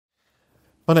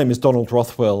My name is Donald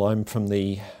Rothwell. I'm from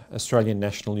the Australian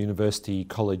National University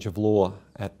College of Law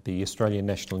at the Australian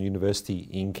National University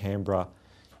in Canberra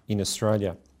in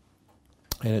Australia.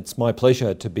 And it's my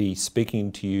pleasure to be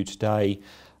speaking to you today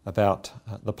about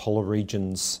the polar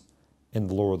regions and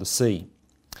the law of the sea.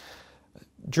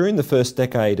 During the first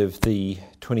decade of the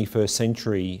 21st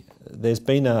century, there's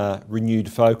been a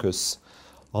renewed focus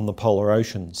on the polar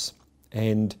oceans,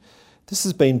 and this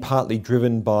has been partly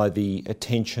driven by the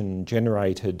attention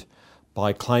generated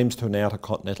by claims to an outer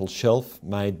continental shelf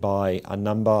made by a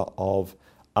number of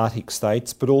Arctic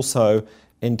states, but also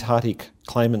Antarctic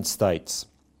claimant states.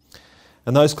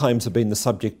 And those claims have been the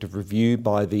subject of review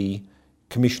by the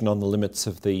Commission on the Limits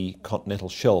of the Continental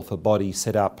Shelf, a body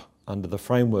set up under the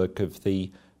framework of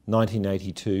the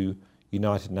 1982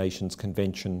 United Nations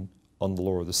Convention on the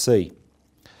Law of the Sea.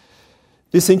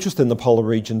 This interest in the polar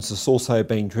regions has also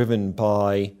been driven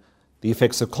by the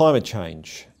effects of climate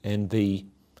change and the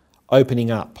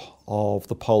opening up of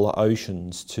the polar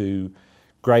oceans to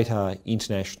greater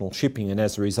international shipping, and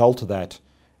as a result of that,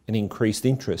 an increased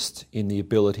interest in the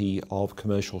ability of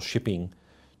commercial shipping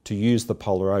to use the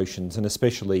polar oceans, and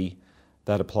especially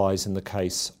that applies in the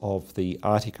case of the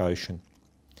Arctic Ocean.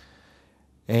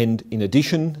 And in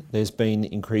addition, there's been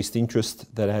increased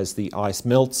interest that as the ice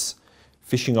melts,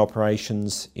 fishing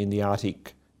operations in the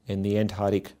Arctic and the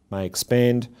Antarctic may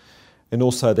expand, and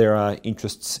also there are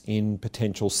interests in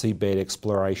potential seabed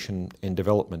exploration and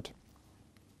development.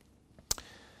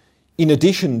 In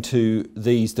addition to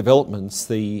these developments,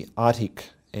 the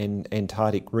Arctic and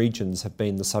Antarctic regions have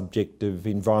been the subject of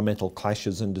environmental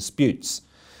clashes and disputes,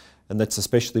 and that's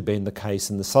especially been the case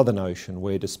in the Southern Ocean,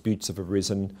 where disputes have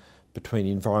arisen between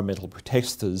environmental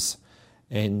protesters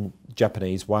and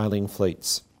Japanese whaling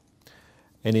fleets.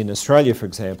 And in Australia, for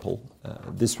example,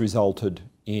 this resulted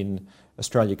in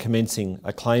Australia commencing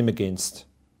a claim against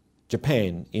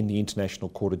Japan in the International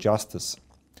Court of Justice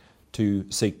to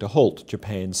seek to halt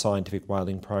Japan's scientific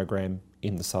whaling program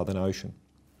in the Southern Ocean.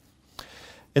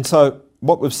 And so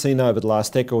what we've seen over the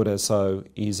last decade or so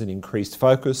is an increased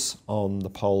focus on the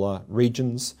polar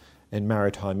regions and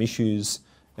maritime issues,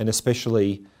 and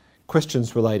especially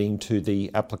questions relating to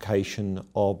the application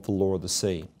of the law of the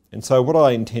sea. And so what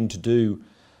I intend to do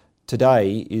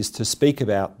today is to speak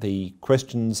about the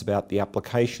questions about the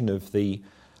application of the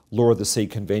Law of the Sea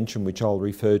Convention, which I'll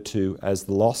refer to as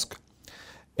the LOSC,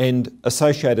 and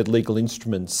associated legal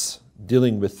instruments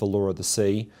dealing with the law of the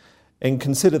sea, and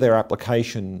consider their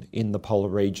application in the polar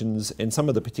regions and some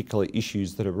of the particular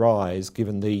issues that arise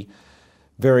given the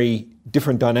very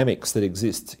different dynamics that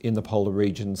exist in the polar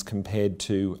regions compared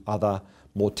to other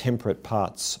more temperate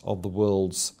parts of the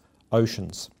world's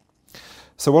oceans.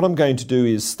 So what I'm going to do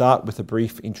is start with a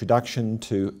brief introduction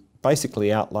to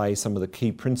basically outlay some of the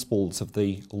key principles of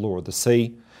the law of the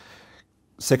sea.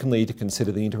 Secondly, to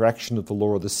consider the interaction of the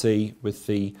law of the sea with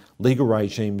the legal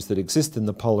regimes that exist in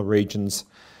the polar regions.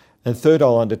 And third,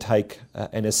 I'll undertake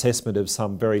an assessment of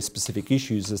some very specific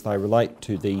issues as they relate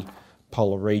to the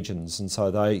polar regions. And so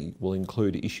they will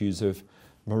include issues of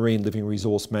marine living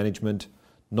resource management,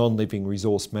 non-living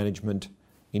resource management,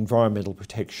 environmental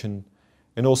protection,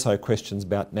 and also questions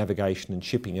about navigation and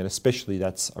shipping, and especially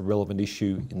that's a relevant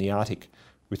issue in the Arctic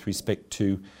with respect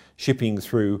to shipping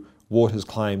through waters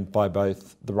claimed by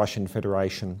both the Russian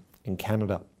Federation and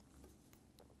Canada.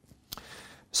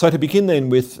 So to begin then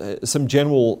with some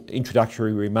general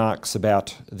introductory remarks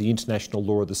about the international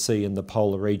law of the sea and the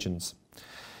polar regions.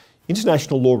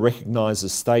 International law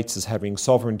recognises states as having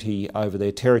sovereignty over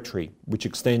their territory, which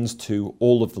extends to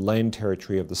all of the land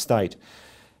territory of the state.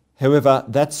 However,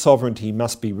 that sovereignty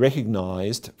must be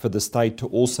recognised for the state to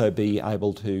also be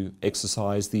able to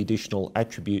exercise the additional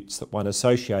attributes that one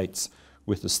associates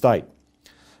with the state.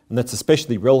 And that's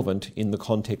especially relevant in the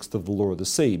context of the law of the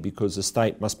sea, because the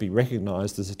state must be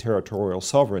recognised as a territorial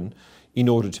sovereign in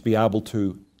order to be able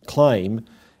to claim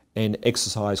and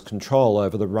exercise control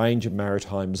over the range of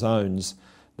maritime zones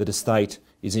that a state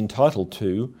is entitled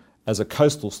to as a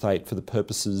coastal state for the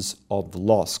purposes of the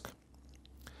LOSC.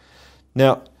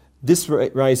 Now, this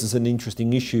raises an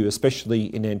interesting issue, especially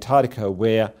in Antarctica,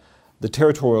 where the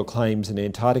territorial claims in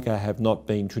Antarctica have not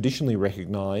been traditionally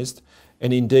recognised,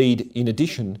 and indeed, in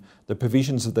addition, the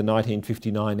provisions of the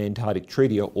 1959 Antarctic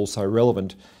Treaty are also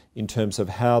relevant in terms of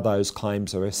how those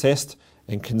claims are assessed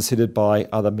and considered by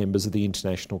other members of the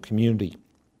international community.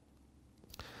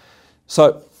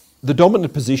 So, the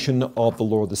dominant position of the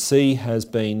law of the sea has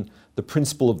been the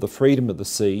principle of the freedom of the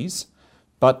seas,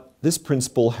 but this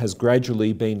principle has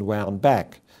gradually been wound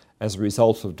back as a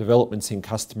result of developments in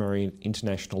customary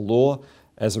international law,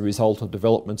 as a result of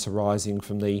developments arising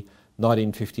from the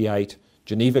 1958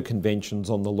 Geneva Conventions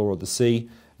on the Law of the Sea,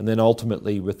 and then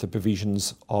ultimately with the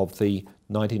provisions of the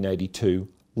 1982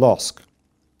 LOSC.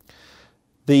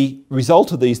 The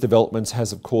result of these developments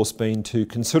has, of course, been to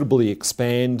considerably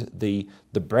expand the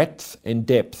breadth and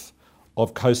depth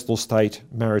of coastal state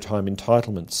maritime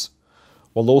entitlements,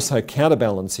 while also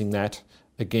counterbalancing that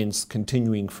against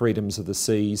continuing freedoms of the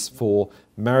seas for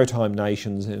maritime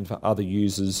nations and for other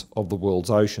users of the world's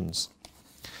oceans.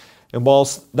 And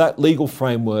whilst that legal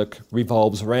framework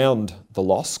revolves around the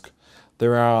LOSC,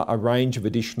 there are a range of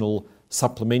additional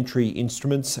supplementary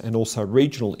instruments and also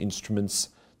regional instruments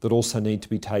that also need to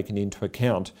be taken into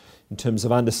account in terms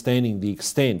of understanding the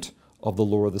extent of the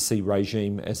Law of the Sea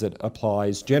regime as it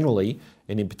applies generally,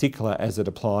 and in particular as it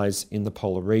applies in the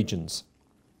polar regions.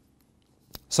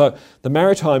 So the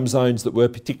maritime zones that we're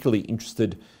particularly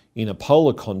interested in a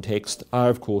polar context are,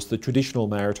 of course, the traditional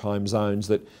maritime zones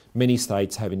that many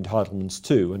states have entitlements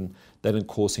to, and that, of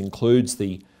course, includes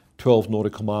the 12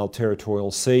 nautical mile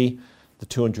territorial sea, the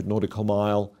 200 nautical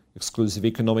mile exclusive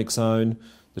economic zone,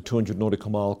 the 200 nautical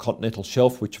mile continental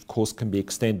shelf, which of course can be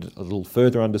extended a little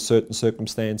further under certain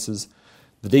circumstances,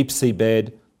 the deep sea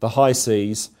bed, the high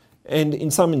seas, and in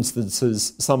some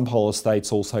instances, some polar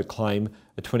states also claim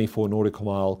a 24 nautical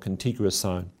mile contiguous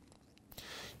zone.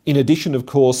 In addition, of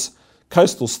course,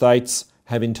 coastal states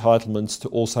have entitlements to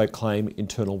also claim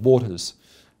internal waters,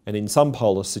 and in some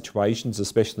polar situations,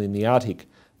 especially in the Arctic,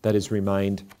 that has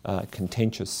remained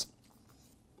contentious.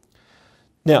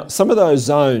 Now, some of those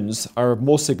zones are of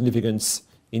more significance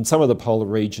in some of the polar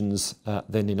regions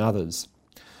than in others.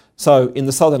 So in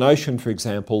the Southern Ocean, for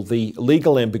example, the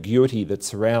legal ambiguity that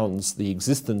surrounds the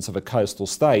existence of a coastal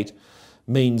state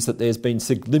means that there's been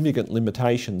significant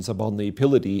limitations upon the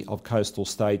ability of coastal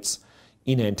states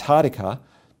in Antarctica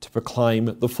to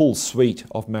proclaim the full suite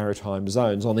of maritime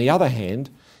zones. On the other hand,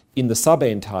 in the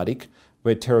sub-Antarctic,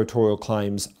 where territorial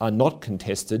claims are not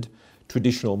contested,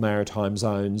 traditional maritime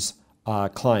zones are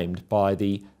claimed by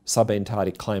the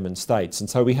sub-Antarctic claimant states. And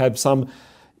so we have some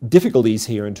difficulties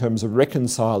here in terms of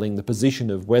reconciling the position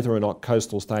of whether or not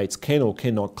coastal states can or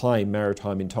cannot claim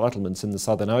maritime entitlements in the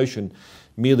Southern Ocean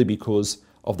merely because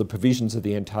of the provisions of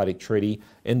the Antarctic Treaty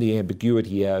and the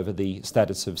ambiguity over the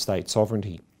status of state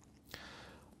sovereignty.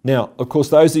 Now, of course,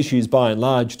 those issues by and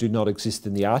large do not exist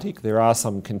in the Arctic. There are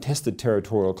some contested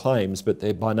territorial claims, but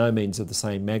they're by no means of the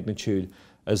same magnitude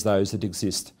as those that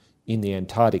exist in the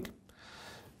Antarctic.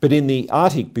 But in the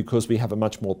Arctic, because we have a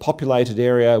much more populated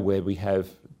area where we have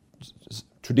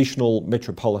traditional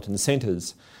metropolitan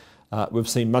centres, we've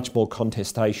seen much more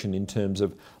contestation in terms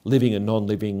of living and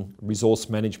non-living resource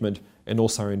management and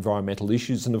also environmental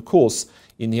issues. And of course,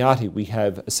 in the Arctic, we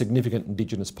have a significant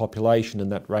Indigenous population,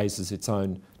 and that raises its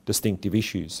own distinctive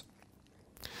issues.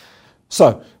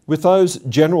 So, with those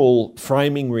general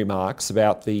framing remarks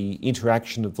about the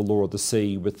interaction of the Law of the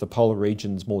Sea with the polar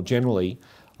regions more generally,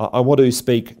 I want to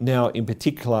speak now in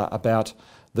particular about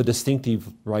the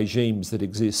distinctive regimes that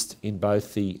exist in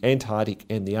both the Antarctic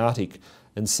and the Arctic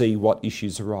and see what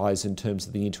issues arise in terms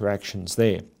of the interactions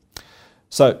there.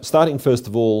 So, starting first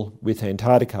of all with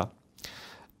Antarctica.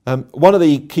 One of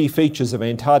the key features of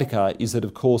Antarctica is that,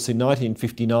 of course, in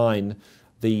 1959,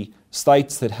 the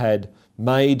states that had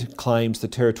made claims to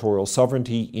territorial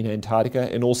sovereignty in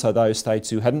Antarctica, and also those states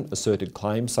who hadn't asserted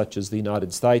claims, such as the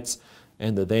United States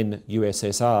and the then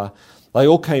USSR, they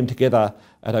all came together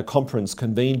at a conference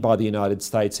convened by the United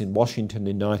States in Washington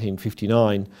in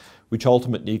 1959, which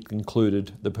ultimately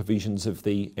concluded the provisions of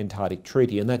the Antarctic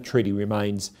Treaty, and that treaty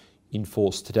remains in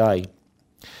force today.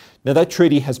 Now, that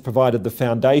treaty has provided the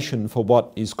foundation for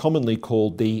what is commonly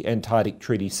called the Antarctic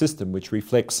Treaty System, which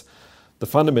reflects the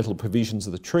fundamental provisions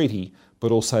of the treaty,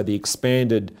 but also the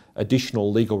expanded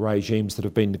additional legal regimes that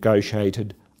have been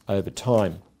negotiated over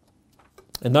time.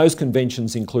 And those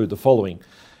conventions include the following: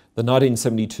 the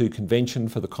 1972 Convention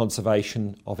for the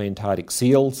Conservation of Antarctic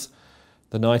Seals,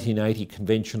 the 1980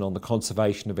 Convention on the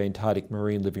Conservation of Antarctic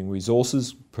Marine Living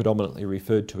Resources, predominantly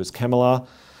referred to as CAMLR,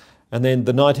 and then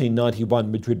the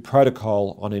 1991 Madrid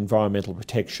Protocol on Environmental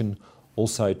Protection,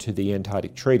 also to the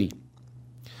Antarctic Treaty.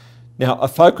 Now, a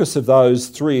focus of those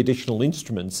three additional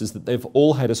instruments is that they've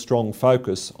all had a strong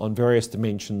focus on various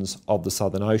dimensions of the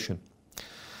Southern Ocean,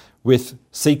 with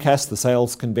CCAS, the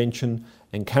Sales Convention,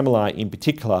 and CAMLR in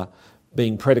particular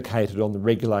being predicated on the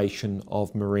regulation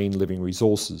of marine living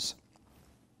resources.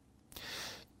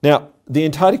 Now, the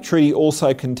Antarctic Treaty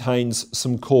also contains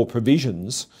some core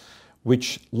provisions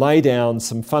which lay down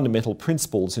some fundamental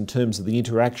principles in terms of the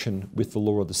interaction with the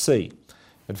Law of the Sea.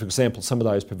 And for example, some of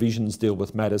those provisions deal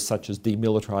with matters such as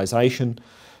demilitarisation,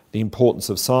 the importance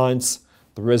of science,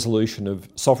 the resolution of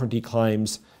sovereignty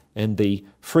claims, and the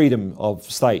freedom of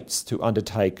states to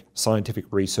undertake scientific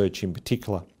research in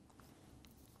particular.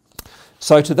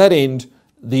 So to that end,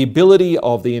 the ability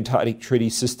of the Antarctic Treaty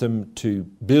System to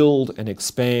build and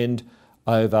expand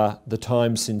over the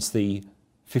time since the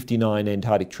 1959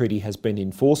 Antarctic Treaty has been in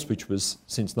force, which was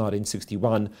since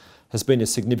 1961, has been a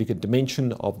significant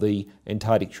dimension of the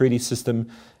Antarctic Treaty System.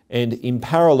 And in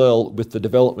parallel with the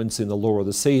developments in the law of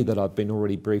the sea that I've been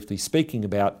already briefly speaking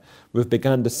about, we've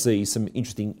begun to see some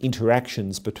interesting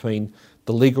interactions between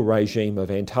the legal regime of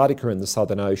Antarctica and the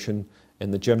Southern Ocean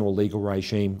and the general legal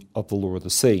regime of the law of the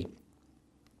sea.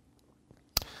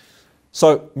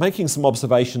 So, making some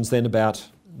observations then about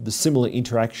the similar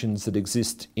interactions that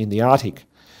exist in the Arctic.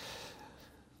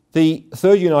 The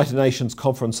Third United Nations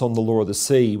Conference on the Law of the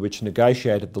Sea, which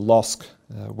negotiated the LOSC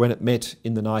when it met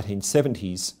in the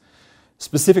 1970s,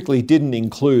 specifically didn't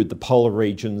include the polar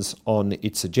regions on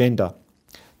its agenda.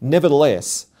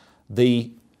 Nevertheless,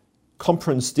 the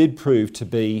conference did prove to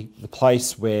be the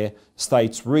place where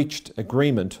states reached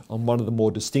agreement on one of the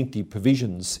more distinctive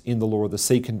provisions in the Law of the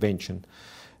Sea Convention,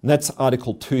 and that's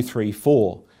Article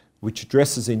 234, which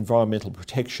addresses environmental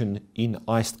protection in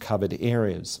ice-covered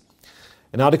areas.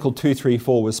 And Article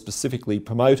 234 was specifically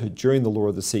promoted during the Law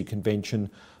of the Sea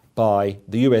Convention by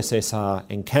the USSR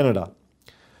and Canada.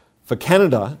 For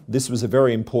Canada, this was a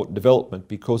very important development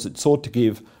because it sought to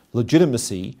give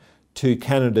legitimacy to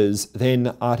Canada's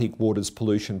then Arctic Waters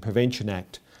Pollution Prevention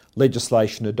Act,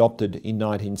 legislation adopted in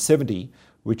 1970,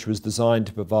 which was designed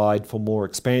to provide for more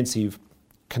expansive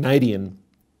Canadian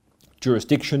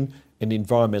jurisdiction and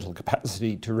environmental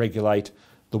capacity to regulate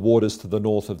the waters to the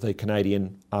north of the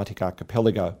Canadian Arctic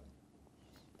archipelago.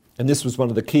 And this was one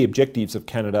of the key objectives of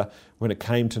Canada when it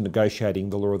came to negotiating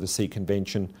the Law of the Sea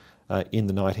Convention in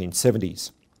the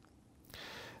 1970s.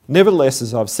 Nevertheless,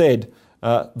 as I've said,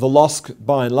 the LOSC,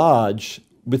 by and large,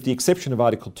 with the exception of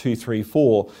Article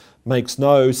 234, makes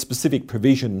no specific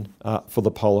provision for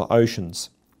the polar oceans.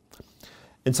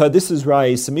 And so this has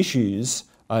raised some issues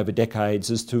over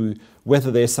decades as to whether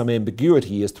there's some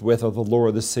ambiguity as to whether the law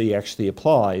of the sea actually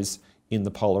applies in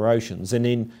the polar oceans. And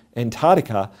in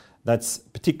Antarctica, that's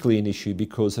particularly an issue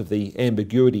because of the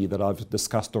ambiguity that I've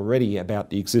discussed already about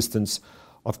the existence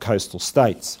of coastal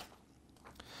states.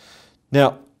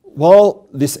 Now, while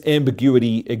this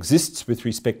ambiguity exists with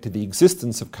respect to the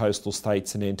existence of coastal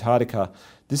states in Antarctica,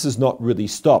 this has not really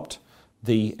stopped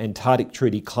the Antarctic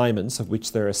Treaty claimants, of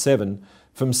which there are 7,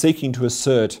 from seeking to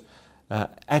assert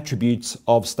attributes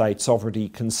of state sovereignty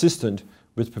consistent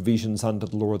with provisions under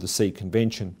the Law of the Sea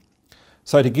Convention.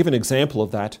 So to give an example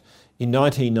of that, in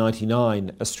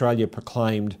 1999, Australia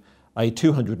proclaimed a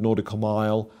 200 nautical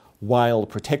mile whale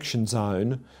protection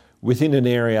zone within an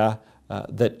area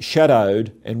that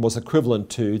shadowed and was equivalent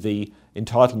to the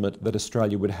entitlement that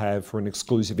Australia would have for an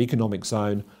exclusive economic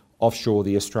zone offshore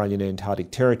the Australian Antarctic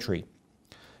Territory.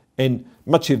 And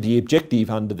much of the objective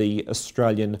under the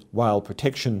Australian Whale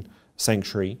Protection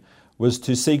Sanctuary was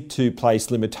to seek to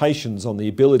place limitations on the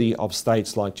ability of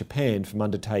states like Japan from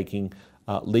undertaking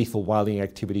lethal whaling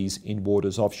activities in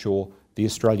waters offshore the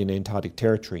Australian Antarctic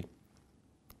Territory.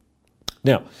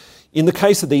 Now, in the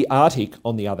case of the Arctic,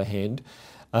 on the other hand,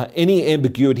 any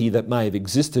ambiguity that may have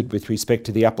existed with respect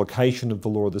to the application of the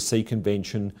Law of the Sea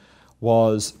Convention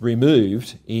was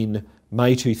removed in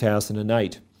May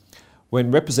 2008, when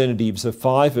representatives of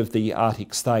 5 of the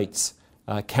Arctic states,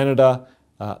 Canada,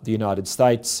 the United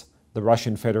States, the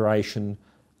Russian Federation,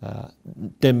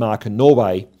 Denmark and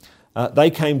Norway,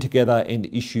 they came together and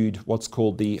issued what's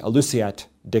called the Eluciat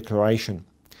Declaration.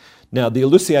 Now, the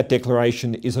Eluciat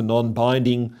Declaration is a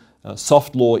non-binding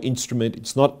soft law instrument.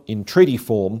 It's not in treaty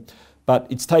form, but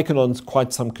it's taken on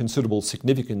quite some considerable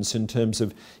significance in terms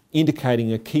of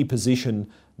indicating a key position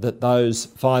that those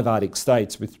 5 Arctic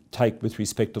states take with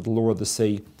respect to the law of the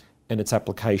sea and its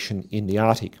application in the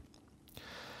Arctic.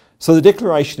 So the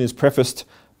declaration is prefaced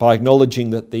by acknowledging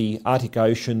that the Arctic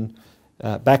Ocean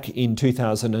back in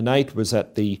 2008 was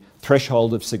at the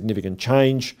threshold of significant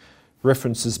change.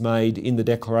 References made in the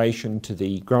declaration to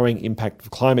the growing impact of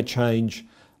climate change,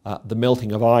 the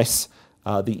melting of ice,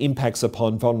 the impacts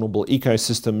upon vulnerable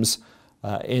ecosystems,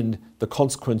 and the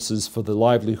consequences for the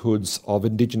livelihoods of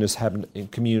Indigenous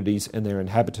communities and their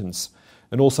inhabitants,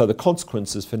 and also the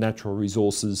consequences for natural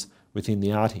resources within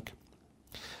the Arctic.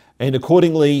 And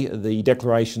accordingly, the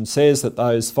declaration says that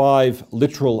those 5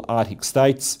 literal Arctic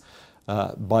states,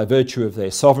 by virtue of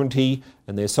their sovereignty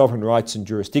and their sovereign rights and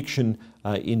jurisdiction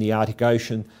in the Arctic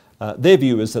Ocean, their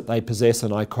view is that they possess,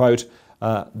 and I quote,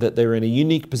 that they're in a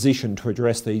unique position to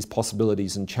address these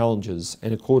possibilities and challenges,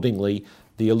 and accordingly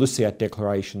the Eluciat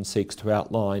Declaration seeks to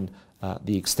outline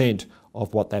the extent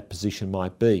of what that position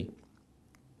might be.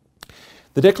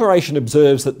 The declaration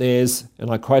observes that there's, and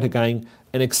I quote again,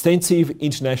 an extensive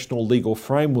international legal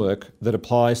framework that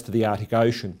applies to the Arctic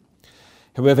Ocean.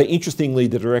 However, interestingly,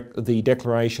 the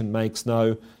declaration makes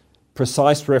no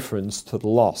precise reference to the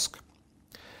LOSC.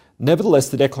 Nevertheless,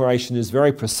 the declaration is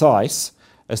very precise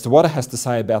as to what it has to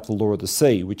say about the law of the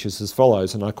sea, which is as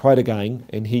follows, and I quote again,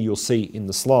 and here you'll see in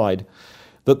the slide,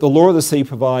 that the law of the sea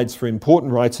provides for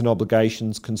important rights and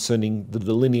obligations concerning the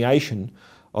delineation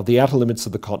of the outer limits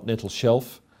of the continental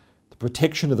shelf, the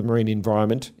protection of the marine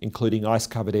environment, including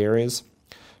ice-covered areas,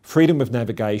 freedom of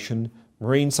navigation,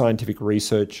 marine scientific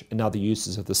research and other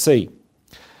uses of the sea.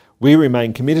 We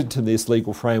remain committed to this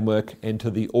legal framework and to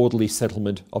the orderly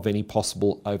settlement of any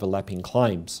possible overlapping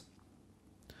claims.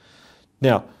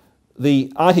 Now,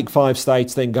 the Arctic 5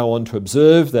 states then go on to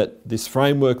observe that this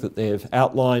framework that they've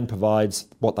outlined provides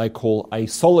what they call a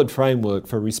solid framework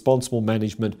for responsible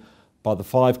management by the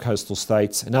 5 coastal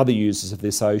states and other users of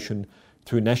this ocean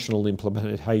through national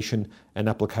implementation and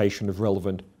application of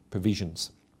relevant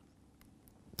provisions.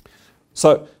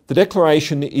 So the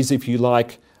declaration is, if you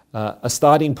like, a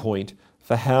starting point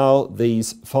for how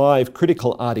these 5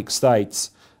 critical Arctic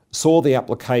states saw the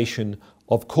application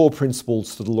of core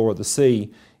principles to the law of the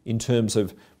sea in terms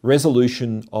of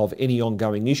resolution of any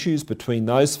ongoing issues between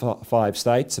those 5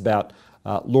 states about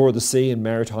law of the sea and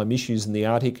maritime issues in the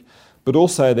Arctic, but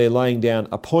also they're laying down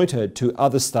a pointer to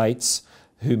other states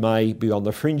who may be on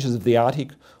the fringes of the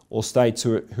Arctic or states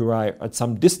who are at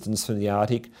some distance from the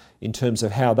Arctic in terms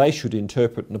of how they should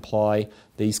interpret and apply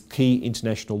these key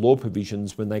international law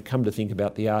provisions when they come to think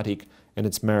about the Arctic and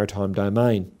its maritime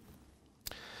domain.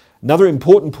 Another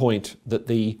important point that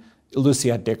the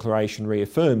ILUCIAT Declaration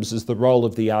reaffirms is the role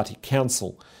of the Arctic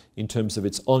Council in terms of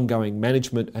its ongoing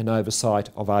management and oversight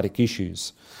of Arctic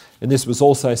issues. And this was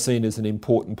also seen as an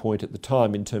important point at the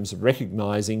time in terms of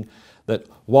recognising that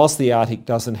whilst the Arctic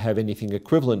doesn't have anything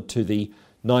equivalent to the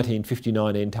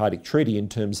 1959 Antarctic Treaty in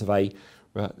terms of a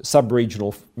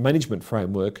sub-regional management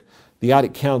framework, the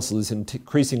Arctic Council is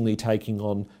increasingly taking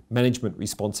on management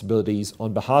responsibilities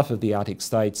on behalf of the Arctic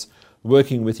states,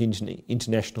 working with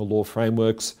international law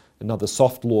frameworks and other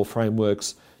soft law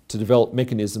frameworks to develop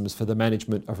mechanisms for the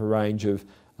management of a range of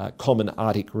common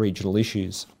Arctic regional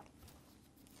issues.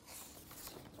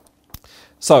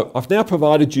 So I've now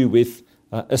provided you with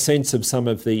a sense of some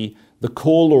of the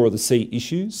core law of the sea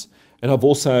issues, and I've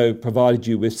also provided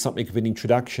you with something of an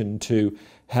introduction to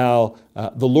how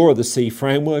the law of the sea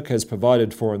framework, as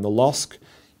provided for in the LOSC,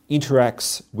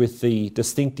 interacts with the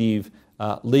distinctive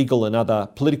legal and other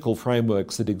political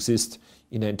frameworks that exist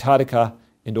in Antarctica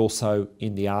and also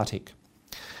in the Arctic.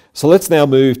 So let's now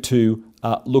move to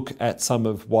look at some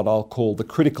of what I'll call the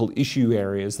critical issue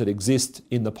areas that exist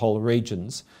in the polar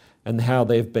regions and how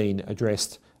they've been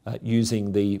addressed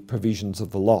using the provisions of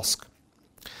the LOSC.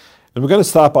 And we're going to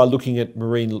start by looking at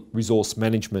marine resource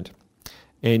management.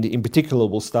 And in particular,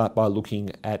 we'll start by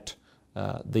looking at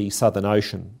the Southern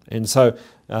Ocean. And so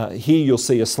here you'll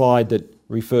see a slide that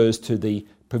refers to the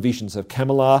provisions of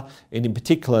CAMLR, and in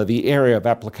particular, the area of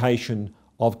application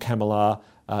of CAMLR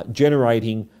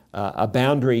generating a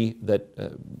boundary that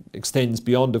extends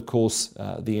beyond, of course,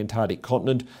 the Antarctic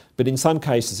continent, but in some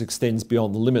cases extends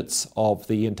beyond the limits of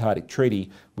the Antarctic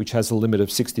Treaty, which has a limit of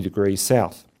 60 degrees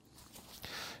south.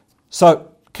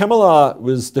 So CAMLR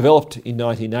was developed in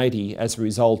 1980 as a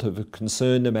result of a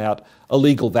concern about a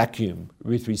legal vacuum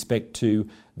with respect to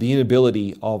the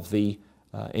inability of the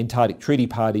Antarctic Treaty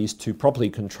parties to properly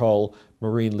control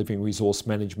marine living resource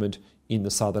management in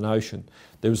the Southern Ocean.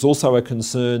 There was also a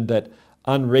concern that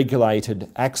unregulated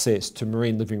access to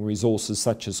marine living resources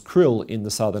such as krill in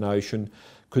the Southern Ocean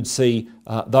could see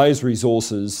those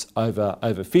resources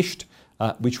overfished,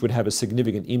 which would have a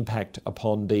significant impact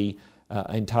upon the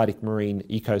Antarctic marine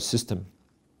ecosystem.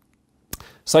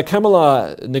 So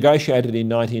CAMLR, negotiated in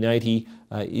 1980,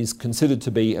 is considered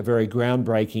to be a very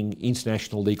groundbreaking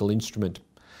international legal instrument.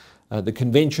 The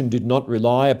convention did not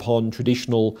rely upon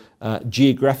traditional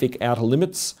geographic outer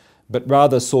limits, but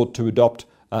rather sought to adopt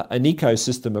an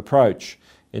ecosystem approach.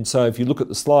 And so if you look at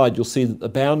the slide, you'll see that the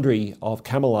boundary of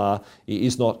CAMLR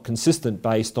is not consistent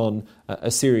based on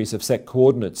a series of set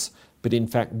coordinates, but in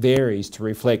fact varies to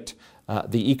reflect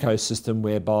the ecosystem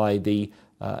whereby the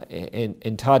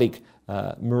Antarctic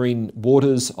marine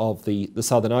waters of the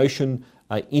Southern Ocean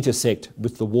intersect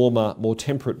with the warmer, more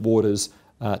temperate waters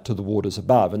to the waters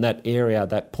above. And that area,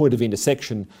 that point of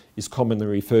intersection, is commonly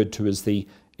referred to as the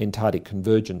Antarctic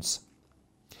convergence.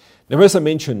 Now, as I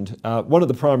mentioned, one of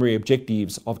the primary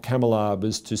objectives of CAMLR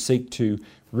was to seek to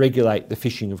regulate the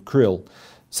fishing of krill.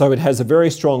 So it has a very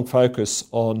strong focus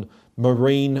on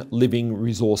marine living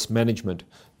resource management,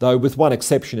 though with one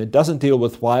exception. It doesn't deal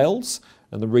with whales,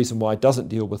 And the reason why it doesn't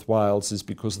deal with whales is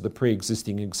because of the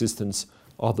pre-existing existence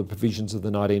of the provisions of the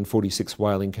 1946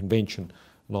 Whaling Convention.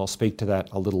 And I'll speak to that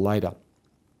a little later.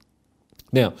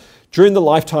 Now, during the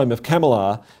lifetime of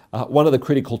Kamilar, one of the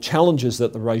critical challenges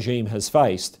that the regime has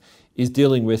faced is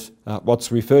dealing with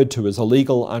what's referred to as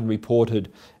illegal,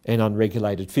 unreported and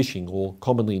unregulated fishing, or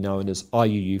commonly known as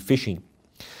IUU fishing.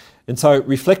 And so,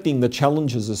 reflecting the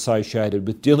challenges associated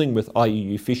with dealing with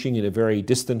IUU fishing in a very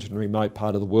distant and remote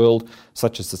part of the world,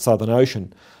 such as the Southern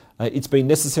Ocean, it's been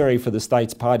necessary for the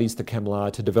states parties to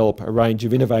Kamilar to develop a range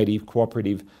of innovative,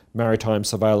 cooperative maritime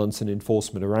surveillance and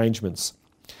enforcement arrangements.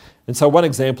 And so one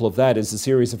example of that is a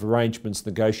series of arrangements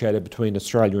negotiated between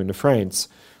Australia and France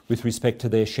with respect to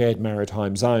their shared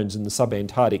maritime zones in the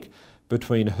sub-Antarctic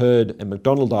between Heard and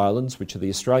McDonald Islands, which are the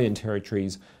Australian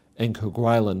territories, and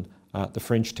Kerguelen, the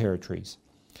French territories.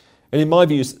 And in my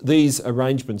view, these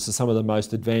arrangements are some of the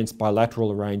most advanced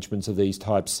bilateral arrangements of these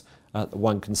types that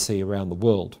one can see around the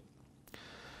world.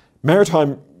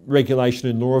 Maritime regulation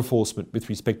and law enforcement with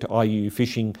respect to IUU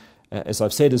fishing, as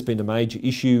I've said, has been a major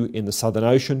issue in the Southern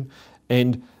Ocean,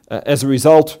 and as a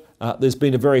result, there's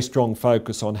been a very strong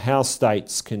focus on how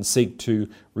states can seek to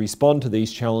respond to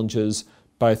these challenges,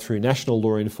 both through national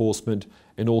law enforcement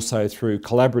and also through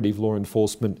collaborative law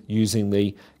enforcement using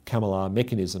the Kamilar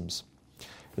mechanisms.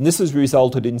 And this has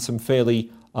resulted in some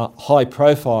fairly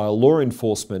high-profile law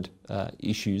enforcement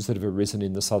issues that have arisen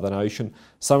in the Southern Ocean,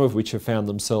 some of which have found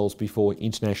themselves before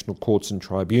international courts and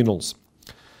tribunals.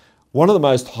 One of the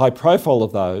most high-profile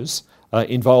of those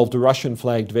involved a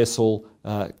Russian-flagged vessel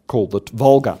called the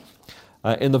Volga.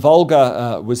 And the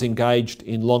Volga was engaged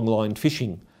in long-line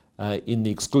fishing in the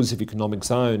exclusive economic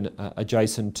zone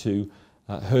adjacent to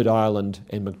Heard Island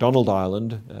and McDonald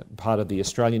Island, part of the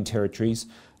Australian territories.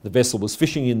 The vessel was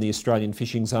fishing in the Australian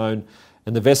fishing zone,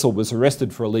 and the vessel was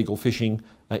arrested for illegal fishing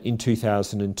in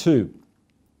 2002.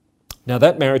 Now,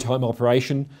 that maritime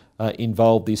operation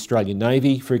involved the Australian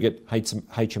Navy, frigate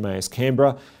HMAS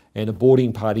Canberra, and a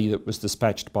boarding party that was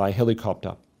dispatched by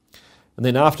helicopter. And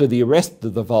then after the arrest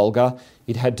of the Volga,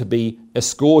 it had to be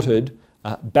escorted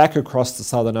back across the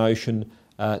Southern Ocean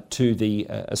to the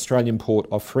Australian port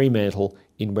of Fremantle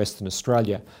in Western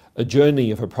Australia, a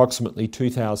journey of approximately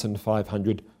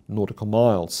 2,500 nautical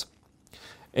miles.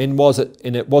 And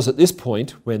it was at this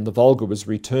point, when the Volga was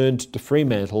returned to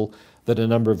Fremantle, that a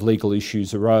number of legal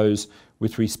issues arose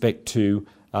with respect to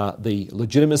the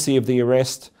legitimacy of the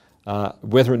arrest,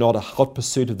 whether or not a hot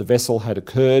pursuit of the vessel had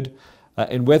occurred,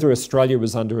 and whether Australia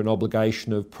was under an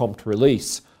obligation of prompt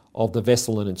release of the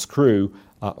vessel and its crew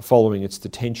following its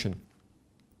detention.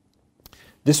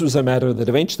 This was a matter that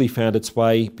eventually found its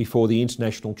way before the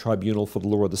International Tribunal for the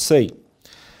Law of the Sea.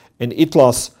 And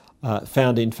ITLOS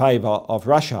found in favour of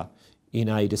Russia in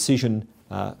a decision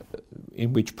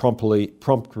in which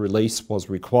prompt release was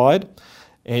required,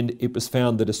 and it was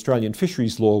found that Australian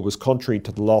fisheries law was contrary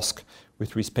to the LOSC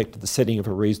with respect to the setting of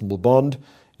a reasonable bond,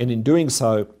 and in doing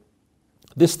so,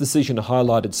 this decision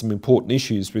highlighted some important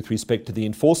issues with respect to the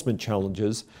enforcement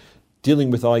challenges dealing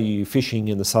with IUU fishing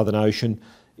in the Southern Ocean,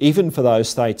 even for those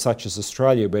states such as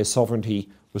Australia where sovereignty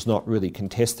was not really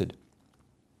contested.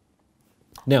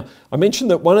 Now, I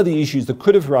mentioned that one of the issues that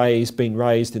could have been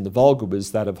raised in the Volga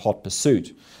was that of hot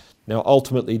pursuit. Now,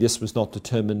 ultimately, this was not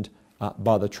determined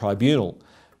by the tribunal,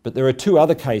 but there are two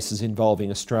other cases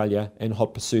involving Australia and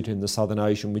hot pursuit in the Southern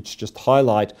Ocean which just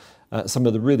highlight some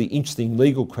of the really interesting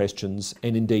legal questions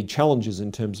and indeed challenges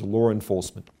in terms of law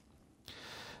enforcement.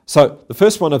 So the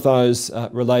first one of those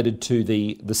related to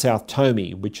the South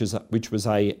Tomi, which was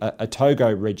a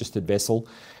Togo registered vessel,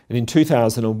 and in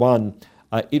 2001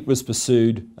 it was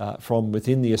pursued from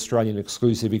within the Australian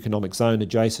exclusive economic zone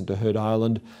adjacent to Heard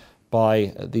Island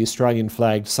by the Australian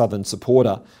flagged Southern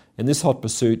Supporter, and this hot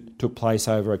pursuit took place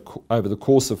over the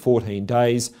course of 14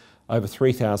 days, over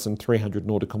 3,300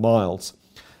 nautical miles,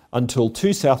 until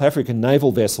two South African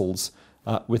naval vessels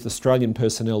with Australian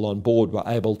personnel on board were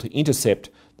able to intercept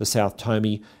the South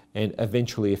Tomi and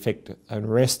eventually effect an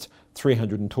arrest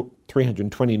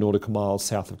 320 nautical miles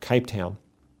south of Cape Town.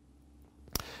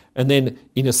 And then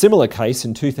in a similar case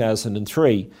in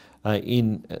 2003,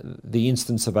 in the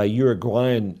instance of a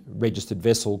Uruguayan registered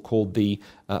vessel called the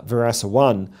Verasa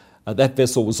 1, that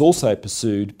vessel was also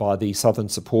pursued by the Southern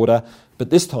Supporter, but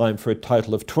this time for a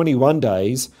total of 21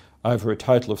 days over a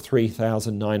total of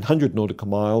 3,900 nautical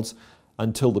miles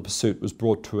until the pursuit was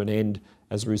brought to an end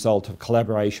as a result of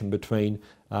collaboration between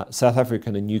South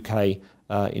African and UK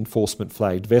enforcement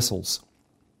flagged vessels.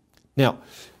 Now,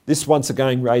 this once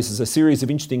again raises a series of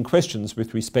interesting questions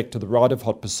with respect to the right of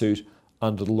hot pursuit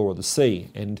under the law of the sea,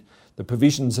 and the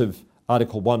provisions of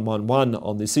Article 111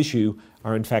 on this issue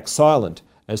are in fact silent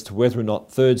as to whether or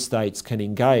not third states can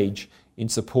engage in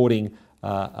supporting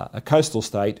a coastal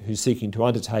state who's seeking to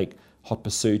undertake hot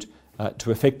pursuit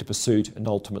to effect a pursuit and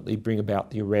ultimately bring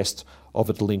about the arrest of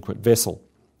a delinquent vessel.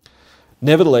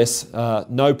 Nevertheless,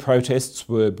 no protests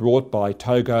were brought by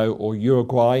Togo or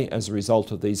Uruguay as a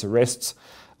result of these arrests,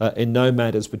 and no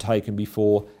matters were taken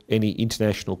before any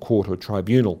international court or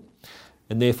tribunal.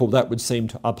 And therefore that would seem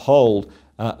to uphold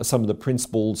some of the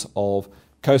principles of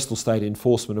coastal state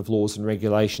enforcement of laws and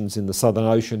regulations in the Southern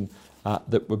Ocean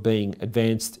that were being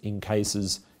advanced in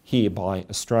cases here by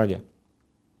Australia.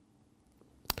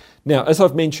 Now, as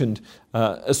I've mentioned,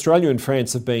 Australia and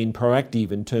France have been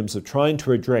proactive in terms of trying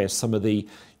to address some of the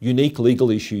unique legal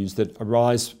issues that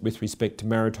arise with respect to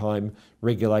maritime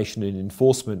regulation and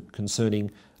enforcement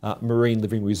concerning marine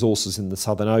living resources in the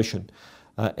Southern Ocean.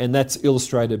 And that's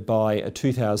illustrated by a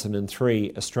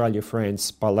 2003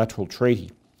 Australia-France bilateral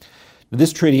treaty. Now,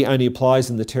 this treaty only applies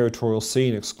in the territorial sea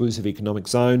and exclusive economic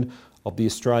zone of the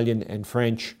Australian and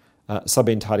French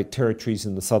subantarctic territories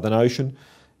in the Southern Ocean,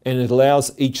 and it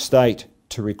allows each state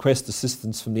to request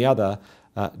assistance from the other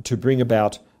to bring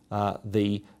about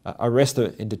the arrest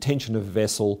and detention of a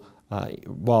vessel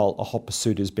while a hot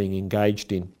pursuit is being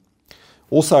engaged in.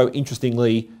 Also,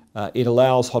 interestingly, it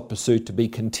allows hot pursuit to be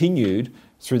continued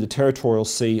through the territorial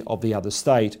sea of the other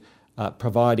state,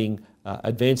 providing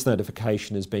advance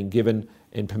notification has been given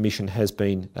and permission has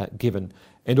been given,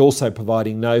 and also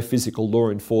providing no physical law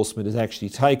enforcement is actually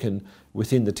taken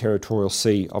within the territorial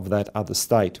sea of that other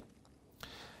state.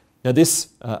 Now, this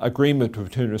agreement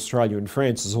between Australia and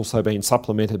France has also been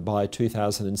supplemented by a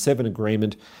 2007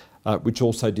 agreement which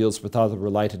also deals with other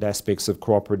related aspects of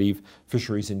cooperative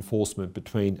fisheries enforcement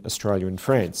between Australia and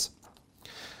France.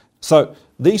 So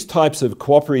these types of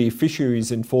cooperative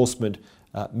fisheries enforcement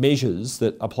measures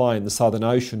that apply in the Southern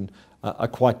Ocean are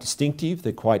quite distinctive,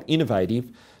 they're quite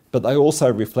innovative, but they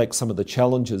also reflect some of the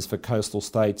challenges for coastal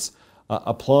states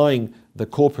applying the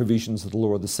core provisions of the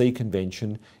Law of the Sea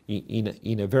Convention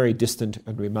in a very distant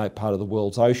and remote part of the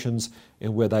world's oceans,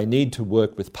 and where they need to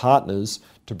work with partners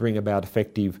to bring about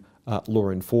effective law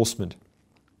enforcement.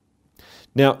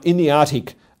 Now, in the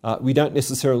Arctic, we don't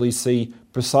necessarily see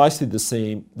precisely the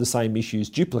same issues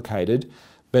duplicated,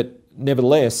 but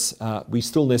nevertheless, we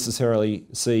still necessarily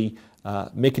see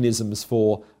mechanisms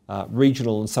for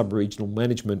regional and sub-regional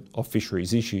management of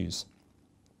fisheries issues.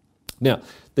 Now,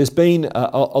 there's been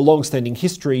a long-standing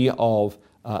history of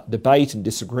debate and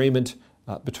disagreement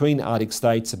between Arctic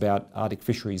states about Arctic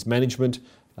fisheries management.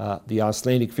 The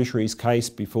Icelandic fisheries case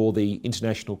before the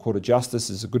International Court of Justice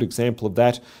is a good example of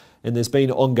that, and there's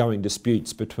been ongoing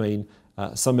disputes between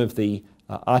some of the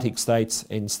Arctic states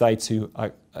and states who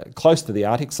are close to the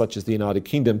Arctic, such as the United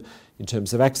Kingdom, in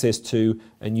terms of access to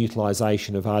and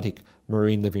utilisation of Arctic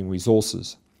marine living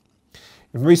resources.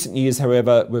 In recent years,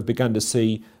 however, we've begun to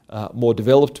see more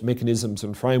developed mechanisms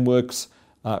and frameworks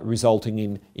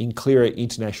resulting in clearer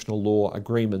international law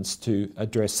agreements to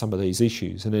address some of these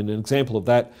issues. And an example of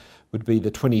that would be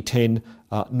the 2010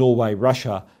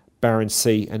 Norway-Russia Barents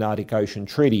Sea and Arctic Ocean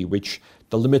Treaty, which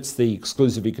delimits the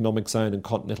exclusive economic zone and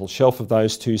continental shelf of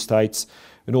those two states,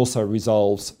 and also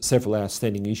resolves several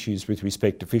outstanding issues with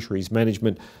respect to fisheries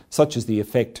management, such as the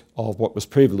effect of what was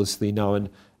previously known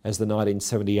as the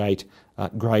 1978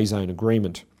 Grey Zone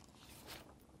Agreement.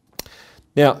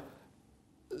 Now,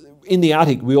 in the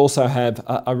Arctic, we also have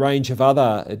a range of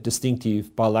other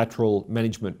distinctive bilateral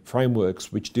management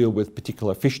frameworks which deal with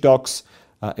particular fish stocks.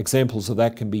 Examples of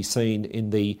that can be seen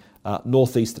in the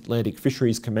Northeast Atlantic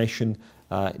Fisheries Commission,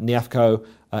 NAFCO,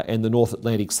 and the North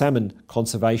Atlantic Salmon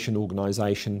Conservation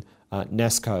Organisation,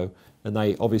 NASCO, and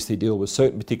they obviously deal with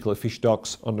certain particular fish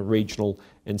stocks on a regional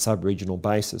and sub-regional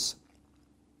basis.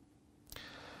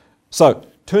 So,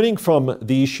 turning from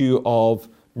the issue of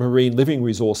marine living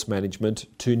resource management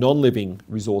to non-living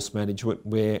resource management,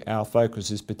 where our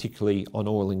focus is particularly on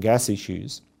oil and gas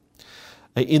issues.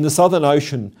 In the Southern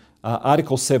Ocean,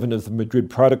 Article 7 of the Madrid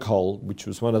Protocol, which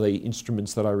was one of the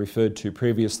instruments that I referred to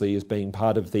previously as being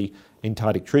part of the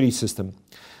Antarctic Treaty System,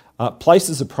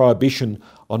 places a prohibition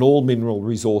on all mineral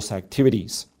resource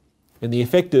activities. And the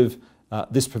effect of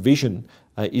this provision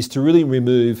is to really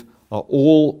remove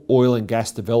all oil and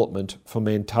gas development from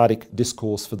Antarctic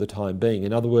discourse for the time being.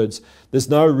 In other words, there's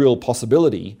no real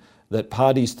possibility that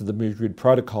parties to the Madrid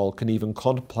Protocol can even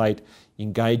contemplate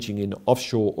engaging in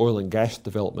offshore oil and gas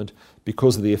development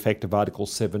because of the effect of Article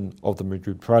 7 of the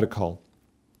Madrid Protocol.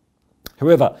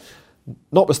 However,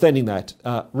 notwithstanding that,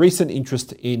 recent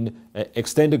interest in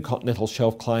extended continental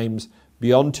shelf claims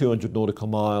beyond 200 nautical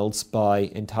miles by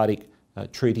Antarctic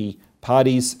Treaty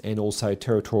parties and also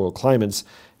territorial claimants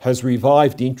has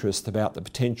revived interest about the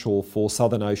potential for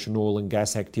Southern Ocean oil and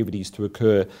gas activities to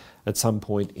occur at some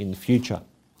point in the future.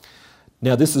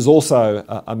 Now, this is also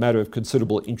a matter of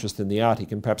considerable interest in the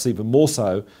Arctic, and perhaps even more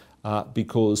so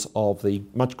because of the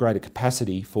much greater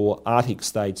capacity for Arctic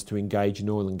states to engage in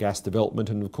oil and gas development,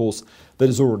 and of course that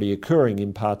is already occurring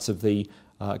in parts of the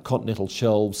continental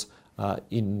shelves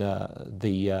in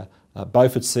the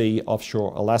Beaufort Sea,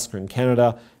 offshore Alaska and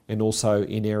Canada, and also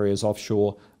in areas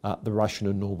offshore the Russian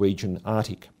and Norwegian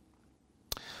Arctic.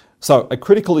 So a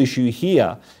critical issue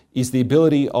here is the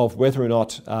ability of whether or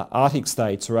not Arctic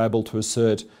states are able to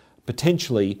assert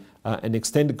potentially an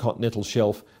extended continental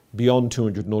shelf beyond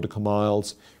 200 nautical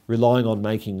miles, relying on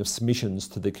making of submissions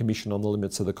to the Commission on the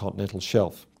Limits of the Continental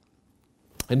Shelf.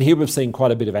 And here we've seen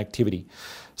quite a bit of activity.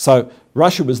 So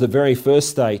Russia was the very first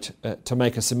state to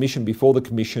make a submission before the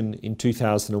Commission in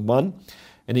 2001,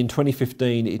 and in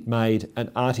 2015 it made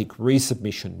an Arctic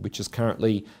resubmission, which is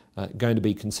currently going to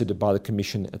be considered by the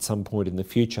Commission at some point in the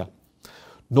future.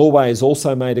 Norway has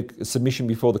also made a submission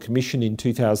before the Commission in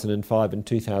 2005 and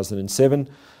 2007.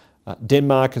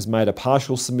 Denmark has made a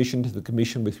partial submission to the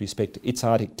Commission with respect to its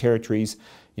Arctic territories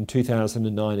in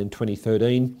 2009 and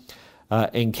 2013.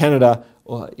 And Canada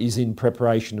is in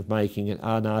preparation of making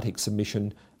an Arctic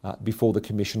submission before the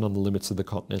Commission on the Limits of the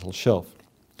Continental Shelf.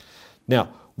 Now,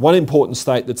 one important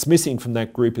state that's missing from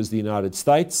that group is the United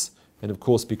States, and of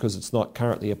course because it's not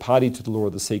currently a party to the Law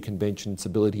of the Sea Convention, its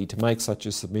ability to make such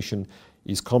a submission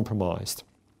is compromised.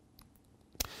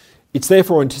 It's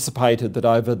therefore anticipated that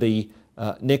over the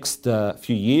next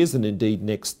few years, and indeed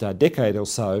next decade or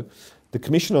so, the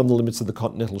Commission on the Limits of the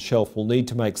Continental Shelf will need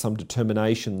to make some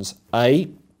determinations, A,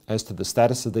 as to the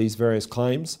status of these various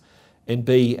claims, and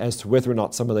B, as to whether or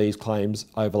not some of these claims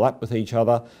overlap with each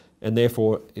other, and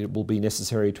therefore it will be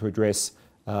necessary to address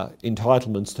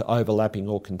entitlements to overlapping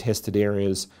or contested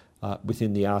areas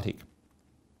within the Arctic.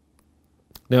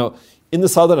 Now, in the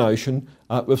Southern Ocean,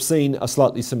 we've seen a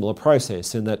slightly similar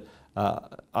process in that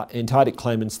Antarctic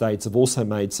claimant states have also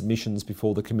made submissions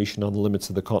before the Commission on the Limits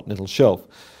of the Continental Shelf.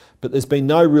 But there's been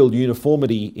no real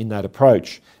uniformity in that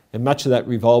approach, and much of that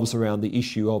revolves around the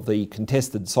issue of the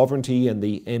contested sovereignty and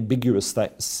the ambiguous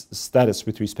status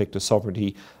with respect to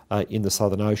sovereignty in the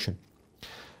Southern Ocean.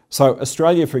 So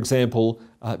Australia, for example,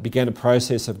 began a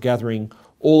process of gathering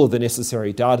all of the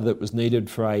necessary data that was needed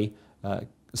for a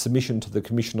submission to the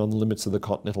Commission on the Limits of the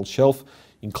Continental Shelf,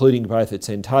 including both its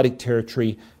Antarctic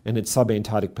territory and its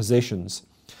sub-Antarctic possessions.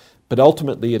 But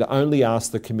ultimately it only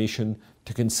asked the Commission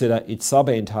to consider its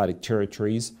sub-Antarctic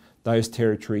territories, those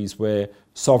territories where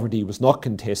sovereignty was not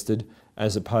contested,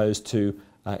 as opposed to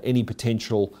any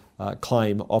potential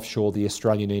claim offshore the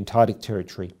Australian Antarctic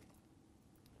territory.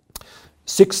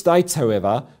 6 states,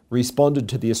 however, responded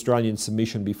to the Australian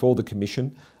submission before the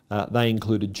Commission. They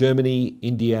included Germany,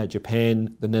 India,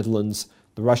 Japan, the Netherlands,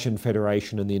 the Russian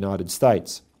Federation and the United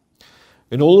States.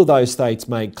 And all of those states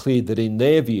made clear that in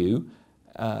their view,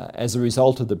 as a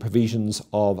result of the provisions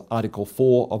of Article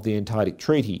 4 of the Antarctic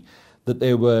Treaty, that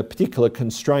there were particular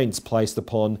constraints placed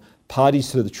upon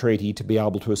parties to the treaty to be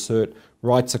able to assert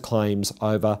rights or claims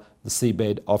over the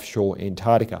seabed offshore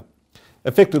Antarctica.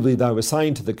 Effectively, they were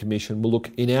saying to the Commission, well look,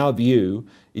 in our view,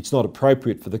 it's not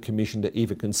appropriate for the Commission to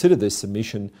even consider this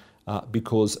submission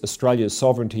because Australia's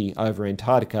sovereignty over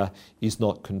Antarctica is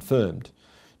not confirmed.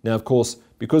 Now, of course,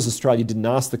 because Australia didn't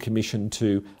ask the Commission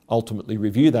to ultimately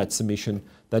review that submission,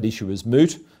 that issue is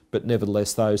moot, but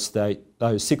nevertheless those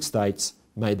 6 states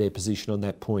made their position on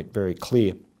that point very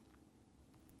clear.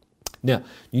 Now,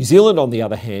 New Zealand, on the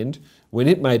other hand, when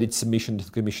it made its submission to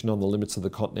the Commission on the Limits of the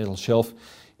Continental Shelf,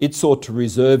 it sought to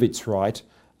reserve its right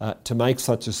to make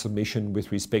such a submission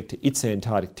with respect to its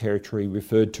Antarctic territory,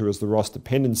 referred to as the Ross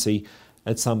Dependency,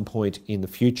 at some point in the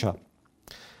future.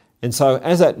 And so,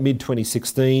 as at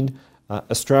mid-2016,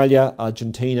 Australia,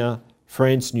 Argentina,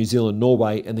 France, New Zealand,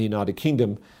 Norway and the United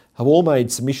Kingdom have all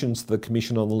made submissions to the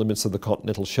Commission on the Limits of the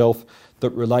Continental Shelf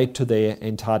that relate to their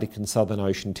Antarctic and Southern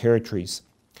Ocean territories.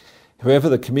 However,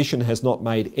 the Commission has not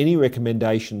made any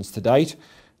recommendations to date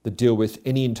that deal with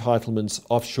any entitlements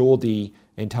offshore the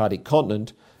Antarctic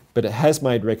continent, but it has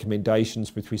made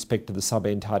recommendations with respect to the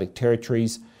sub-Antarctic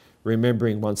territories,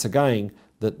 remembering once again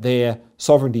that their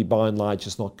sovereignty by and large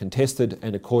is not contested,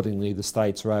 and accordingly the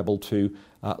states are able to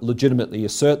legitimately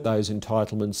assert those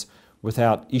entitlements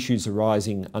without issues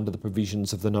arising under the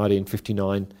provisions of the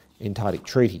 1959 Antarctic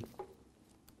Treaty.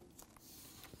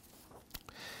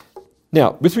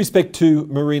 Now, with respect to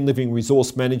marine living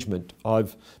resource management,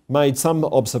 I've made some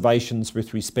observations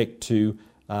with respect to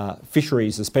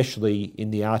fisheries, especially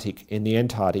in the Arctic and the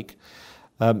Antarctic.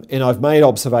 And I've made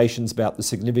observations about the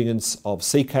significance of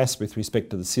CCAS with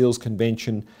respect to the SEALS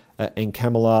Convention and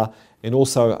CAMLR, and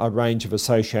also a range of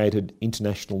associated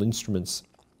international instruments.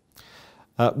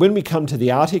 When we come to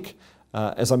the Arctic,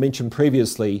 as I mentioned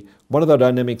previously, one of the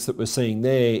dynamics that we're seeing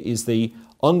there is the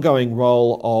ongoing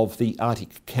role of the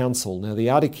Arctic Council. Now, the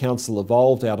Arctic Council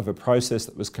evolved out of a process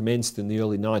that was commenced in the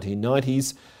early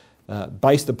 1990s,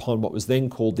 based upon what was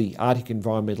then called the Arctic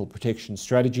Environmental Protection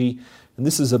Strategy. And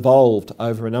this has evolved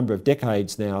over a number of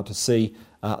decades now to see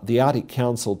the Arctic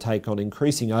Council take on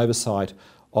increasing oversight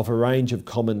of a range of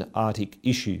common Arctic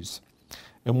issues.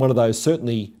 And one of those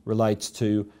certainly relates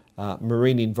to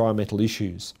marine environmental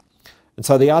issues. And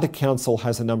so the Arctic Council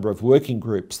has a number of working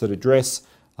groups that address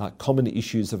common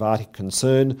issues of Arctic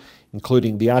concern,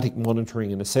 including the Arctic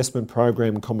Monitoring and Assessment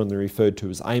Program, commonly referred to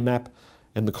as AMAP,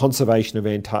 and the Conservation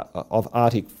of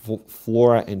Arctic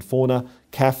Flora and Fauna,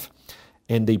 CAF,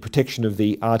 and the Protection of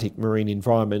the Arctic Marine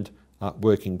Environment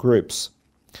working groups.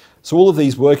 So all of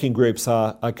these working groups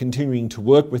are continuing to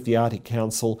work with the Arctic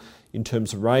Council in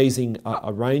terms of raising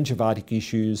a range of Arctic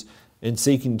issues and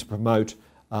seeking to promote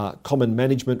common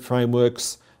management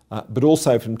frameworks, but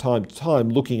also from time to time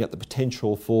looking at the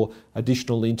potential for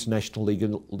additional international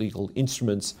legal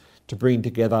instruments to bring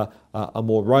together a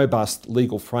more robust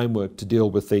legal framework to deal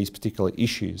with these particular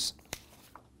issues.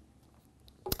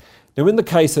 Now, in the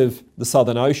case of the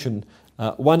Southern Ocean,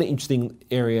 one interesting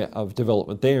area of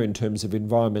development there in terms of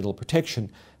environmental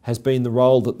protection has been the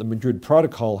role that the Madrid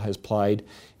Protocol has played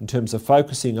in terms of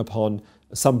focusing upon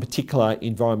some particular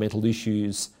environmental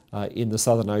issues in the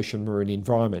Southern Ocean marine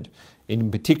environment. In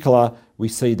particular, we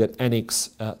see that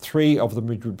Annex 3 of the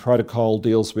Madrid Protocol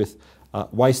deals with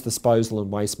waste disposal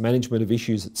and waste management of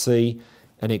issues at sea.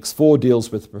 Annex 4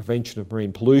 deals with the prevention of